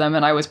sign up for them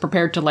and I was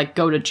prepared to like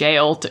go to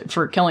jail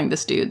for killing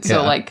this dude.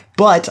 So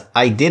but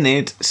I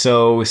didn't.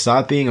 So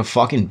stop being a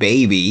fucking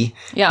baby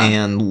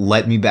and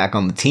let me back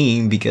on the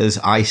team because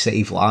I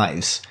save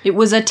lives. It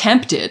was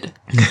attempted.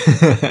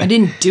 I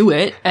didn't do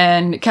it.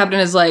 And Captain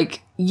is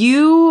like,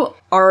 you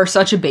are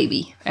such a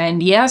baby.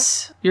 And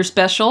yes, you're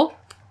special.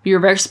 You're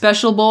a very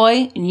special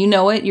boy and you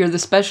know it. You're the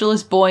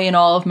specialest boy in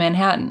all of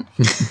Manhattan.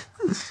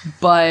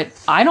 But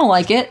I don't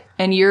like it,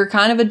 and you're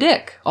kind of a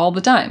dick all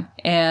the time.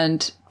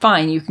 And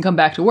fine, you can come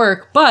back to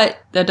work, but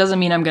that doesn't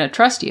mean I'm going to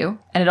trust you.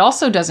 And it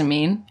also doesn't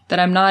mean that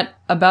I'm not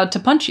about to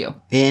punch you.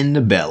 In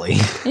the belly.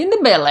 In the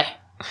belly.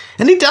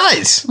 And he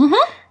does.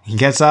 Mm-hmm. He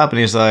gets up and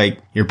he's like,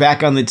 you're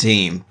back on the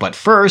team, but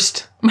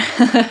first,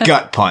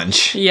 gut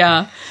punch.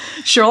 Yeah.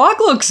 Sherlock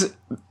looks...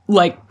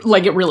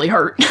 like it really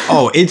hurt.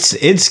 Oh, it's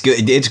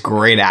good. It's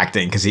great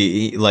acting because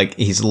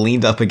he's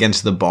leaned up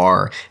against the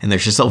bar and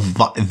there's just a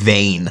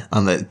vein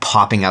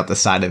popping out the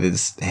side of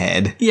his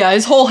head. Yeah,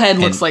 his whole head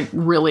looks like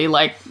really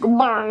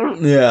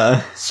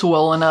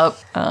swollen up.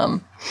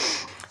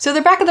 So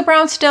they're back at the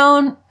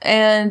Brownstone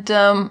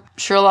and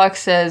Sherlock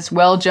says,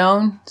 "Well,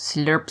 Joan,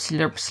 slurp,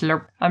 slurp,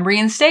 slurp. I'm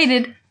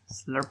reinstated."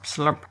 Slurp,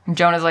 slurp. And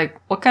Joan is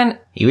like, what kind?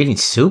 You eating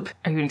soup?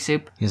 Are you eating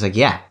soup? He's like,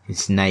 yeah,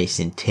 it's nice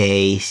and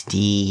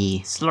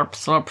tasty. Slurp,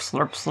 slurp,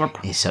 slurp, slurp.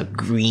 It's so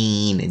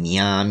green and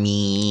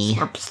yummy.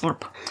 Slurp,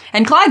 slurp.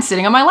 And Clyde's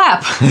sitting on my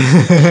lap.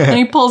 And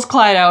he pulls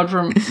Clyde out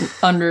from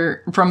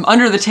under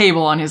the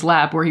table on his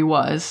lap where he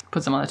was.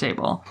 Puts him on the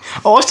table.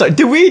 Oh, sorry.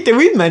 Did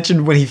we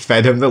mention when he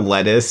fed him the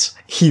lettuce?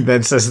 He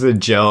then says to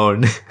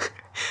Joan,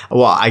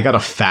 well, I gotta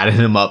fatten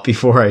him up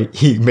before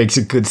he makes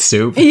a good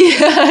soup.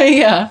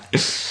 Yeah.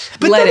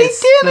 But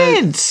lettuce, then he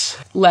didn't.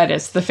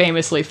 Lettuce, the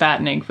famously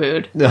fattening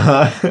food.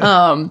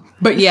 Uh-huh.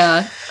 But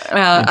yeah.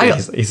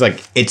 He's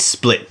like, it's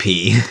split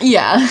pea.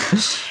 Yeah.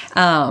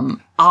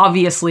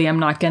 Obviously, I'm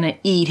not gonna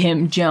eat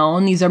him,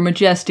 Joan. These are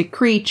majestic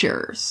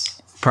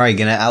creatures. Probably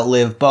gonna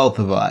outlive both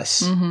of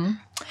us. Mm-hmm.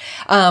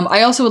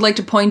 I also would like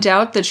to point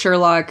out that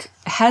Sherlock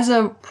has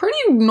a pretty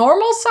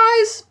normal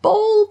size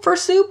bowl for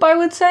soup, I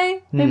would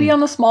say. Maybe on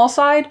the small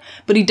side.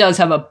 But he does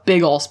have a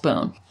big ol'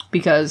 spoon.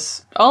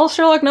 Because all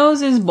Sherlock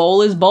knows is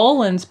bowl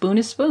and spoon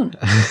is spoon.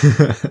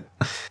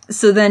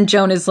 So then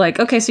Joan is like,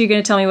 okay, so you're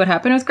going to tell me what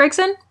happened with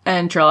Gregson?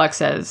 And Sherlock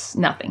says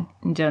nothing.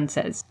 And Joan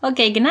says,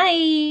 okay, good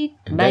night.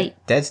 Bye.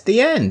 That's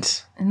the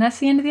end. And that's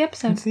the end of the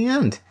episode. That's the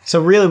end.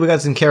 So really, we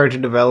got some character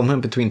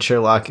development between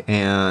Sherlock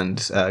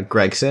and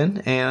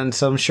Gregson, and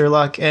some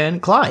Sherlock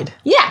and Clyde.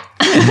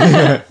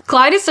 Yeah.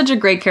 Clyde is such a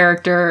great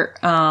character.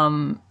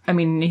 I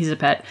mean, he's a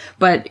pet,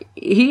 but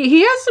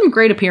he has some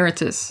great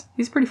appearances.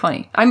 He's pretty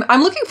funny.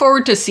 I'm looking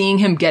forward to seeing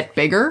him get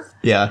bigger.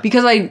 Yeah.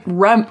 Because I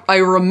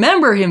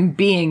remember him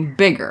being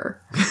bigger.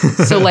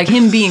 So like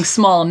him being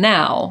small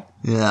now.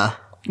 Yeah.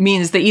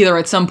 Means they either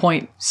at some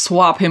point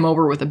swap him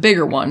over with a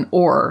bigger one,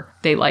 or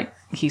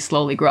he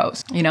slowly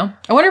grows, you know?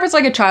 I wonder if it's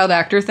like a child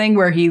actor thing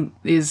where he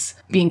is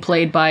being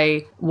played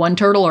by one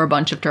turtle or a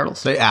bunch of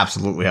turtles. They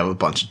absolutely have a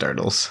bunch of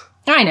turtles.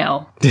 I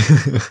know.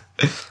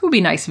 It would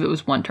be nice if it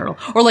was one turtle.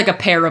 Or like a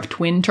pair of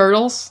twin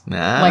turtles.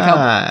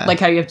 Like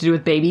how you have to do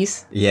with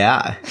babies.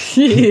 Yeah.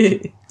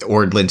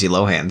 Or Lindsay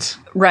Lohan's.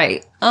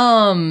 Right.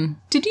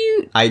 Did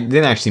you... I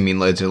didn't actually mean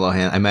Lindsay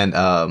Lohan. I meant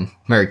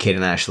Mary-Kate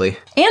and Ashley.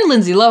 And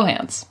Lindsay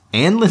Lohan's.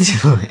 And Lindsay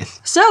Lohan.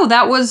 So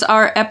that was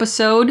our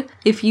episode.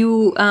 If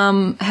you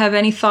have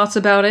any thoughts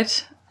about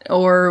it,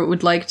 or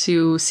would like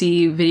to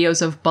see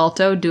videos of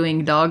Balto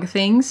doing dog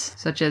things,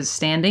 such as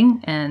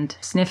standing and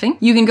sniffing,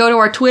 you can go to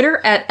our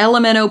Twitter at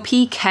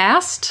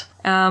LMNOPcast,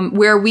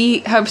 where we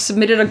have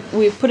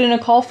we've put in a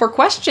call for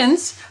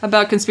questions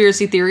about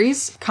conspiracy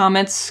theories,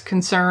 comments,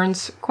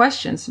 concerns,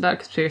 questions about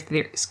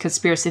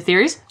conspiracy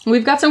theories.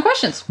 We've got some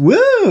questions.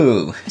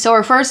 Woo! So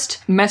our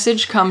first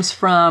message comes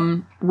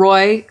from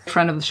Roy,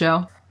 friend of the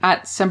show,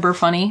 at Semper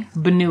Funny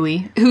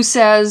Benui, who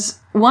says,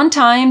 One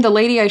time, the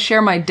lady I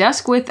share my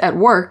desk with at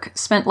work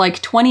spent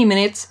like 20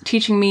 minutes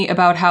teaching me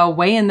about how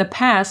way in the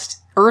past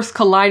Earth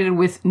collided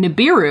with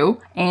Nibiru,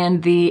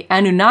 and the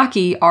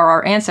Anunnaki are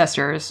our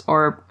ancestors,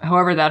 or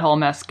however that whole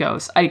mess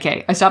goes.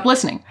 Okay, I stopped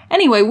listening.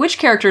 Anyway, which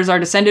characters are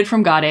descended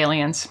from god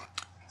aliens?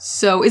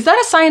 So, is that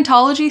a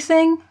Scientology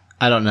thing?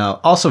 I don't know.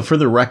 Also, for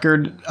the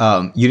record,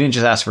 you didn't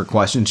just ask for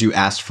questions, you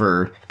asked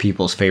for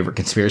people's favorite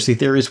conspiracy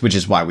theories, which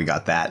is why we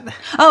got that.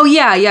 Oh,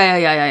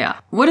 yeah.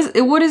 What is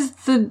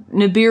the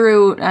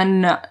Nibiru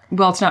and...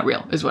 well, it's not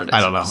real, is what it is.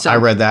 I don't know. So, I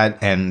read that,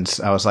 and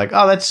I was like,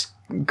 oh, that's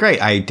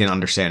great. I didn't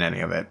understand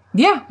any of it.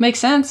 yeah, makes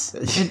sense.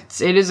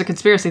 It is a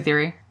conspiracy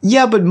theory.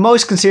 Yeah, but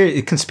most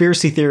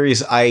conspiracy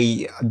theories,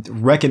 I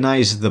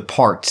recognize the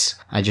parts.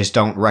 I just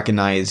don't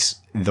recognize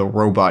the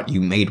robot you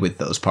made with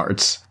those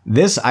parts.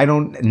 This, I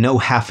don't know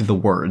half of the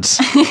words.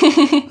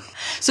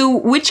 So,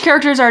 which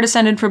characters are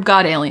descended from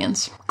god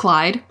aliens?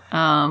 Clyde.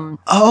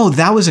 Oh,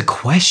 that was a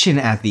question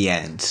at the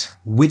end.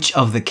 Which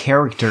of the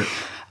character...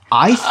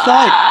 I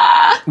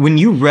thought when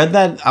you read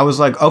that, I was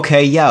like,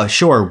 okay, yeah,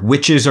 sure.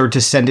 Witches are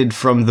descended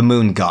from the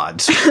moon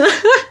gods.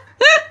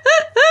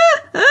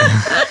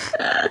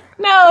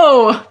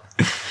 No!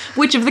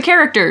 Which of the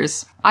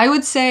characters? I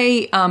would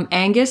say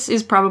Angus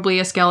is probably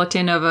a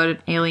skeleton of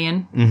an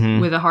alien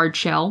with a hard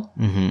shell.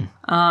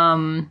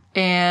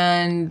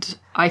 And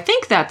I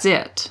think that's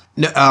it.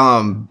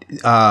 No,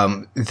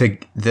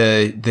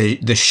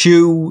 the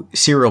shoe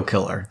serial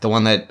killer, the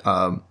one that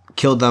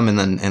killed them and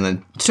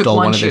then stole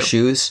one of their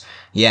shoes.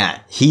 Yeah,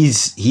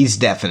 he's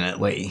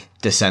definitely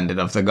descended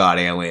of the god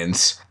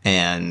aliens,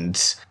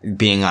 and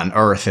being on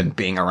Earth and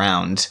being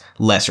around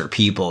lesser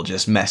people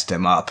just messed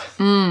him up.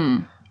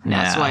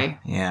 That's why.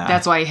 Yeah.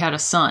 That's why he had a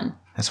son.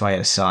 That's why he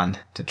had a son,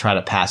 to try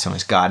to pass on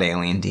his god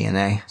alien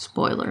DNA.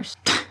 Spoilers.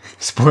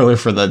 Spoiler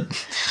for the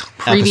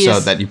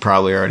episode that you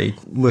probably already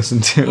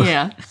listened to.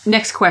 Yeah.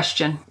 Next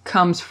question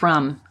comes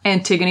from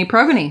Antigone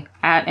Progony,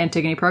 at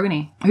Antigone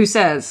Progony, who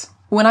says,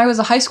 when I was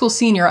a high school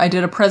senior, I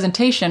did a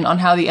presentation on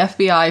how the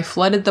FBI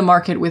flooded the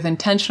market with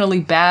intentionally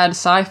bad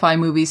sci-fi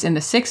movies in the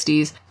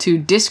 60s to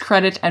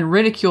discredit and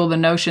ridicule the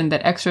notion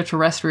that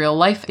extraterrestrial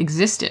life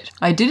existed.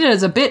 I did it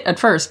as a bit at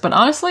first, but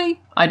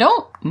honestly, I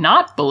don't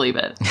not believe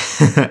it.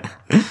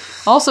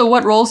 Also,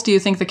 what roles do you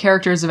think the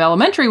characters of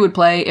Elementary would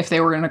play if they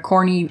were in a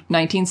corny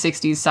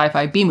 1960s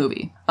sci-fi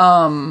B-movie?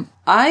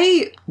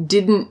 I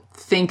didn't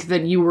think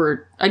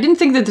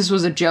that this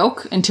was a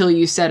joke until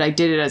you said I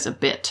did it as a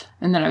bit.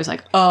 And then I was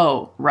like,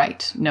 oh,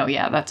 right. No,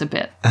 yeah, that's a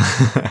bit.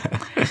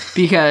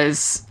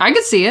 Because I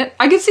could see it.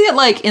 I could see it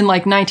like in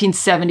like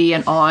 1970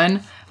 and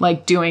on,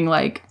 like doing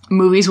like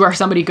movies where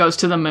somebody goes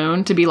to the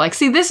moon to be like,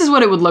 see, this is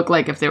what it would look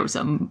like if there was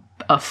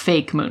a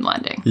fake moon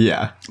landing.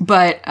 Yeah.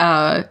 But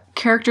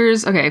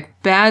characters, okay,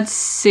 bad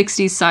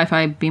 60s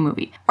sci-fi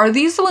B-movie. Are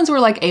these the ones where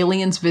like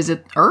aliens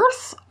visit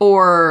Earth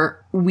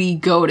or we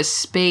go to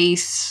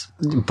space?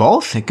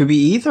 Both. It could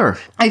be either.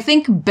 I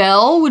think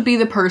Belle would be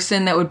the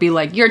person that would be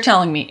like, you're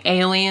telling me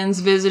aliens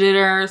visited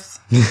Earth?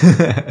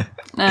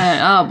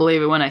 I'll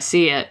believe it when I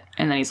see it.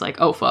 And then he's like,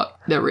 oh fuck,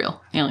 they're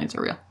real. Aliens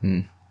are real.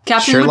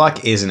 Captain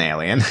Sherlock is an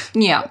alien.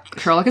 Yeah,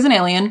 Sherlock is an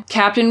alien.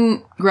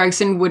 Captain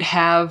Gregson would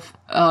have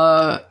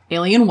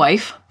alien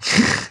wife.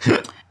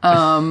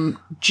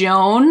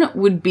 Joan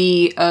would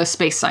be a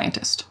space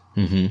scientist.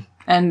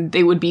 And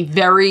they would be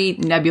very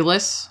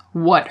nebulous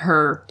what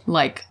her,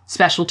 like,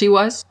 specialty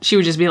was. She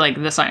would just be, like,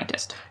 the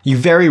scientist. You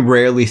very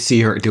rarely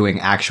see her doing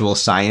actual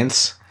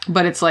science.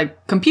 But it's,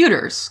 like,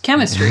 computers,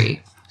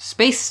 chemistry,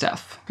 space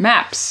stuff,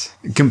 maps.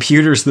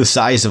 Computers the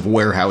size of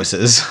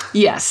warehouses.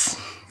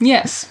 Yes.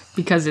 Yes.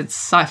 Because it's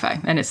sci-fi,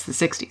 and it's the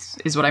 60s,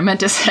 is what I meant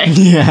to say.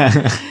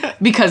 Yeah.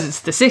 Because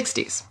it's the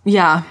 60s.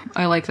 Yeah,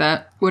 I like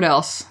that. What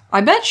else?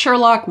 I bet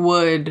Sherlock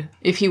would,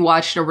 if he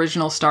watched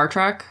original Star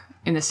Trek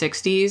in the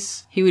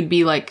 60s, he would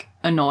be, like,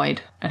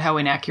 annoyed at how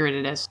inaccurate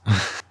it is.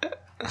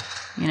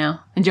 You know?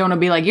 And Joan would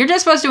be like, you're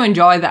just supposed to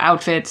enjoy the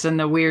outfits and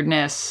the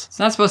weirdness. It's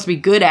not supposed to be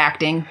good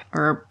acting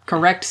or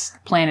correct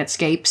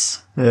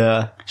planetscapes.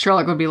 Yeah.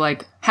 Sherlock would be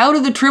like, how do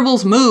the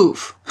tribbles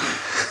move?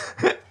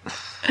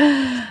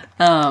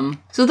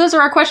 So those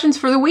are our questions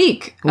for the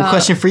week. Well,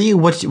 question for you.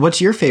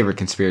 What's your favorite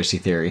conspiracy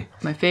theory?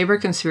 My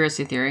favorite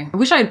conspiracy theory. I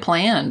wish I had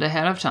planned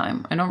ahead of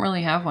time. I don't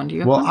really have one. Do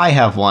you have one? Well, I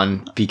have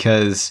one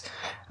because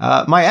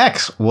my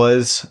ex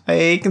was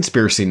a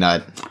conspiracy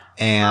nut.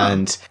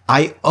 And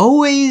I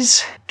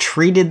always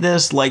treated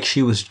this like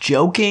she was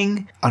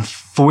joking.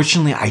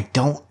 Unfortunately, I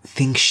don't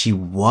think she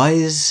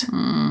was.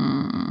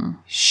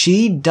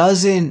 She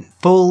doesn't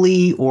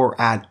fully or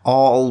at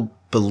all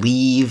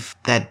believe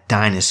that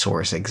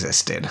dinosaurs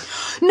existed.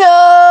 No!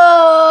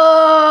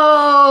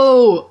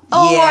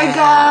 Oh my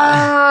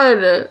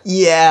god!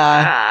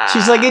 Yeah.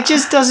 She's like, it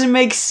just doesn't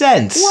make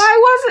sense.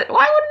 Why wouldn't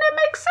it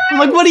make sense? I'm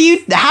like,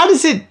 how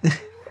does it...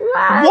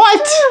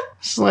 What?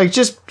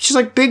 She's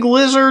like big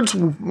lizards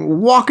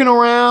walking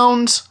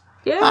around.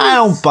 Yes. I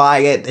don't buy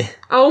it.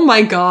 Oh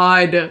my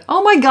god.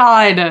 Oh my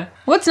god.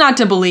 What's not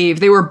to believe?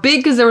 They were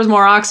big because there was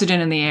more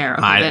oxygen in the air.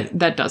 Okay,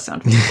 that does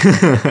sound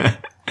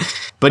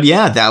But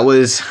yeah, that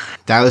was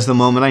the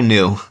moment I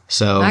knew.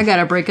 So I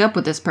gotta break up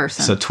with this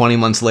person. So 20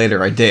 months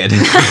later, I did.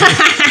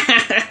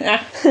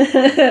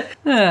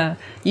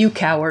 You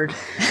coward.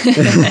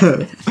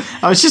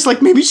 I was just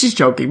like, maybe she's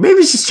joking.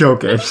 Maybe she's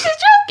joking. She's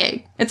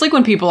joking. It's like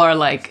when people are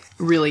like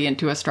really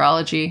into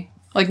astrology.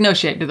 Like, no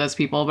shade to those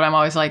people, but I'm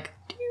always like,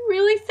 do you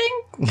really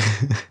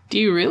think? Do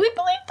you really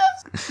believe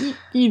this?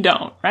 You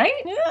don't, right?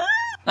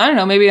 I don't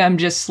know. Maybe I'm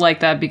just like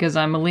that because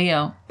I'm a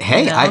Leo.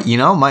 Hey, you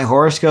know? My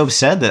horoscope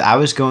said that I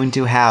was going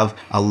to have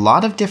a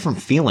lot of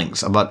different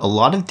feelings about a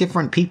lot of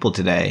different people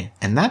today,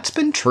 and that's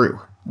been true.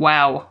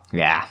 Wow.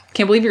 Yeah.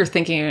 Can't believe you're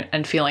thinking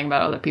and feeling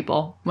about other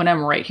people when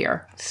I'm right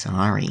here.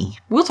 Sorry.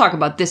 We'll talk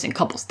about this in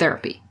couples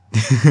therapy.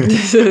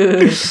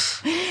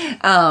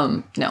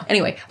 No.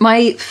 Anyway,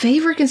 my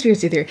favorite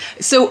conspiracy theory.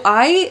 So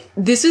I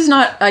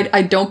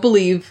don't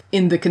believe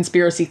in the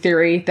conspiracy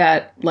theory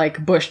that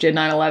like Bush did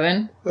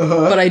 9/11,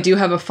 but I do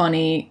have a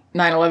funny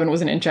 9/11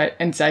 was an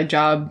inside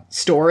job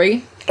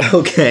story.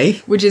 Okay.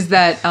 Which is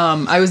that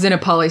I was in a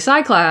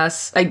poli-sci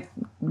class. I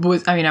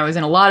was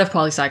in a lot of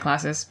poli-sci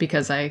classes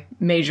because I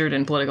majored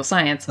in political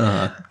science.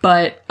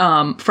 But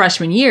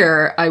freshman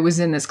year, I was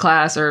in this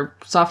class, or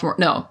sophomore,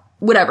 no,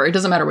 whatever. It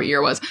doesn't matter what year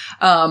it was.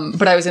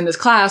 But I was in this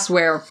class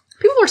where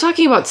people were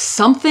talking about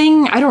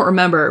something. I don't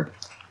remember.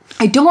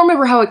 I don't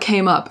remember how it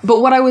came up. But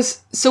what I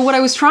was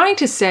trying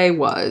to say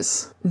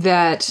was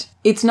that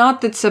it's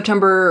not that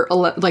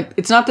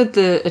it's not that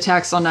the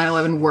attacks on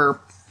 9/11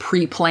 were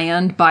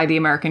pre-planned by the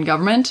American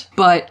government,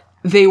 but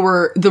they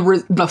were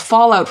the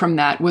fallout from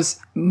that was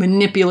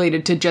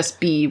manipulated to just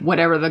be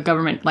whatever the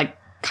government like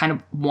kind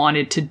of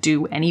wanted to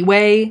do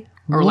anyway,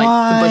 or like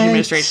the Bush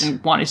administration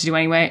wanted to do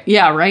anyway.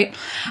 Yeah, right.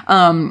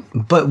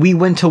 But we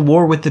went to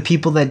war with the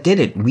people that did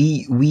it.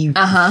 We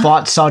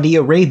fought Saudi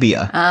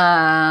Arabia.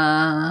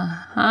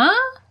 I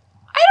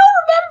don't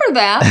remember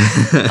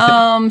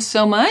that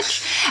so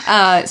much.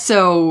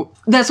 So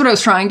that's what I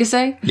was trying to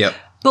say. Yep.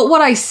 But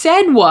what I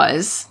said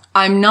was,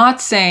 I'm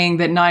not saying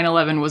that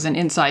 9/11 was an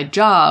inside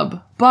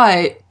job,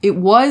 but it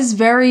was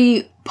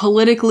very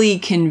politically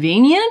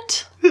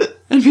convenient.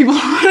 And people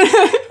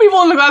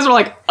in the class were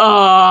like,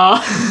 I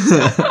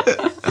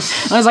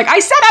was like, I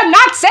said I'm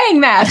not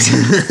saying that.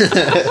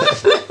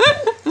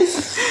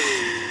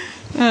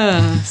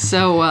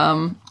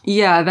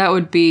 Yeah, that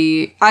would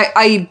be,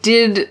 I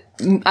did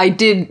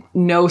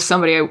know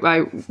somebody,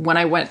 when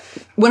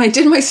I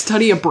did my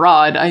study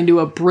abroad, I knew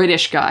a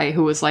British guy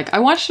who was like, I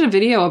watched a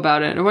video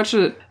about it. I watched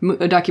a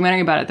documentary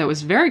about it that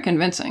was very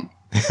convincing.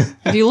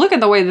 If you look at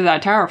the way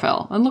that tower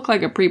fell, it looked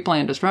like a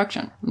pre-planned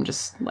destruction. I'm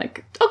just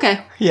like,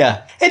 okay.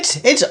 Yeah.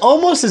 It's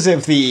almost as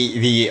if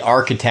the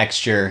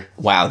architect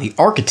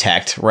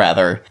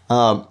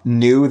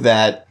knew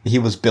that he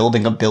was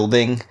building a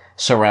building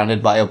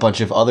surrounded by a bunch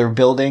of other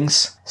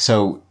buildings.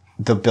 So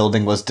the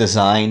building was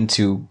designed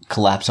to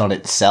collapse on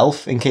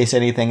itself in case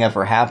anything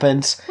ever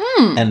happens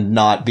and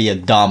not be a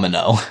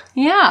domino.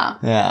 Yeah.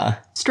 Yeah.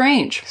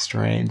 Strange.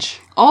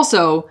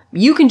 Also,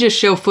 you can just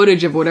show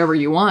footage of whatever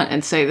you want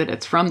and say that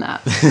it's from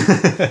that.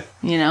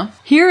 You know?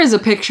 Here is a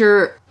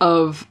picture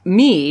of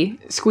me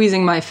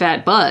squeezing my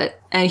fat butt,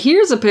 and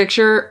here's a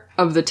picture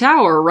of the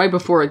tower right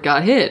before it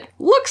got hit.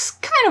 Looks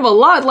kind of a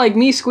lot like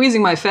me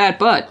squeezing my fat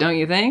butt, don't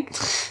you think?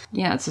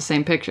 Yeah, it's the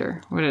same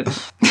picture. What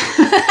is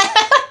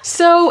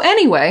So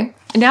anyway,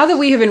 now that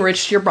we have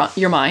enriched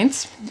your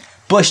minds.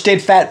 Bush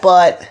did fat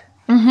butt.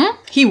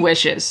 He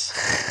wishes.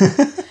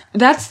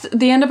 That's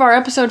the end of our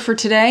episode for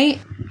today.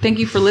 Thank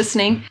you for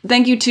listening.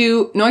 Thank you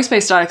to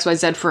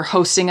Noisepace.xyz for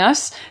hosting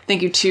us.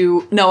 Thank you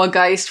to Noah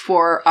Geist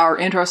for our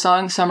intro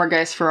song, Summer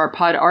Geist for our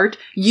pod art.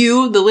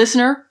 You, the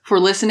listener, for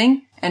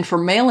listening and for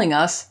mailing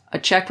us a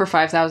check for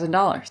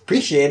 $5,000.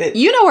 Appreciate it.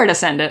 You know where to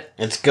send it.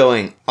 It's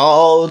going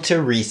all to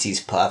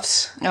Reese's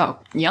Puffs. Oh,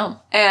 yum.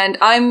 And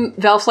I'm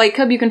Val Flight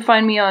Cub. You can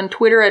find me on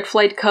Twitter at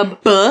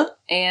FlightCub.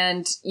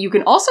 And you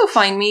can also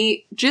find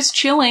me just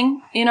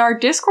chilling in our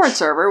Discord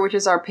server, which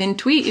is our pinned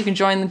tweet. You can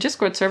join the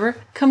Discord server.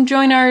 Come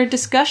join our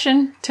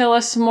discussion. Tell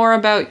us more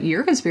about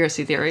your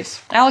conspiracy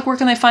theories. Alec, where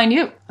can they find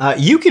you?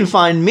 You can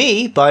find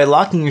me by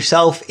locking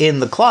yourself in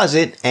the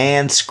closet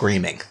and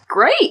screaming.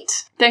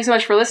 Great! Thanks so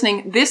much for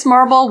listening. This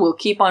marble will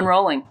keep on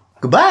rolling.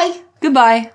 Goodbye. Goodbye.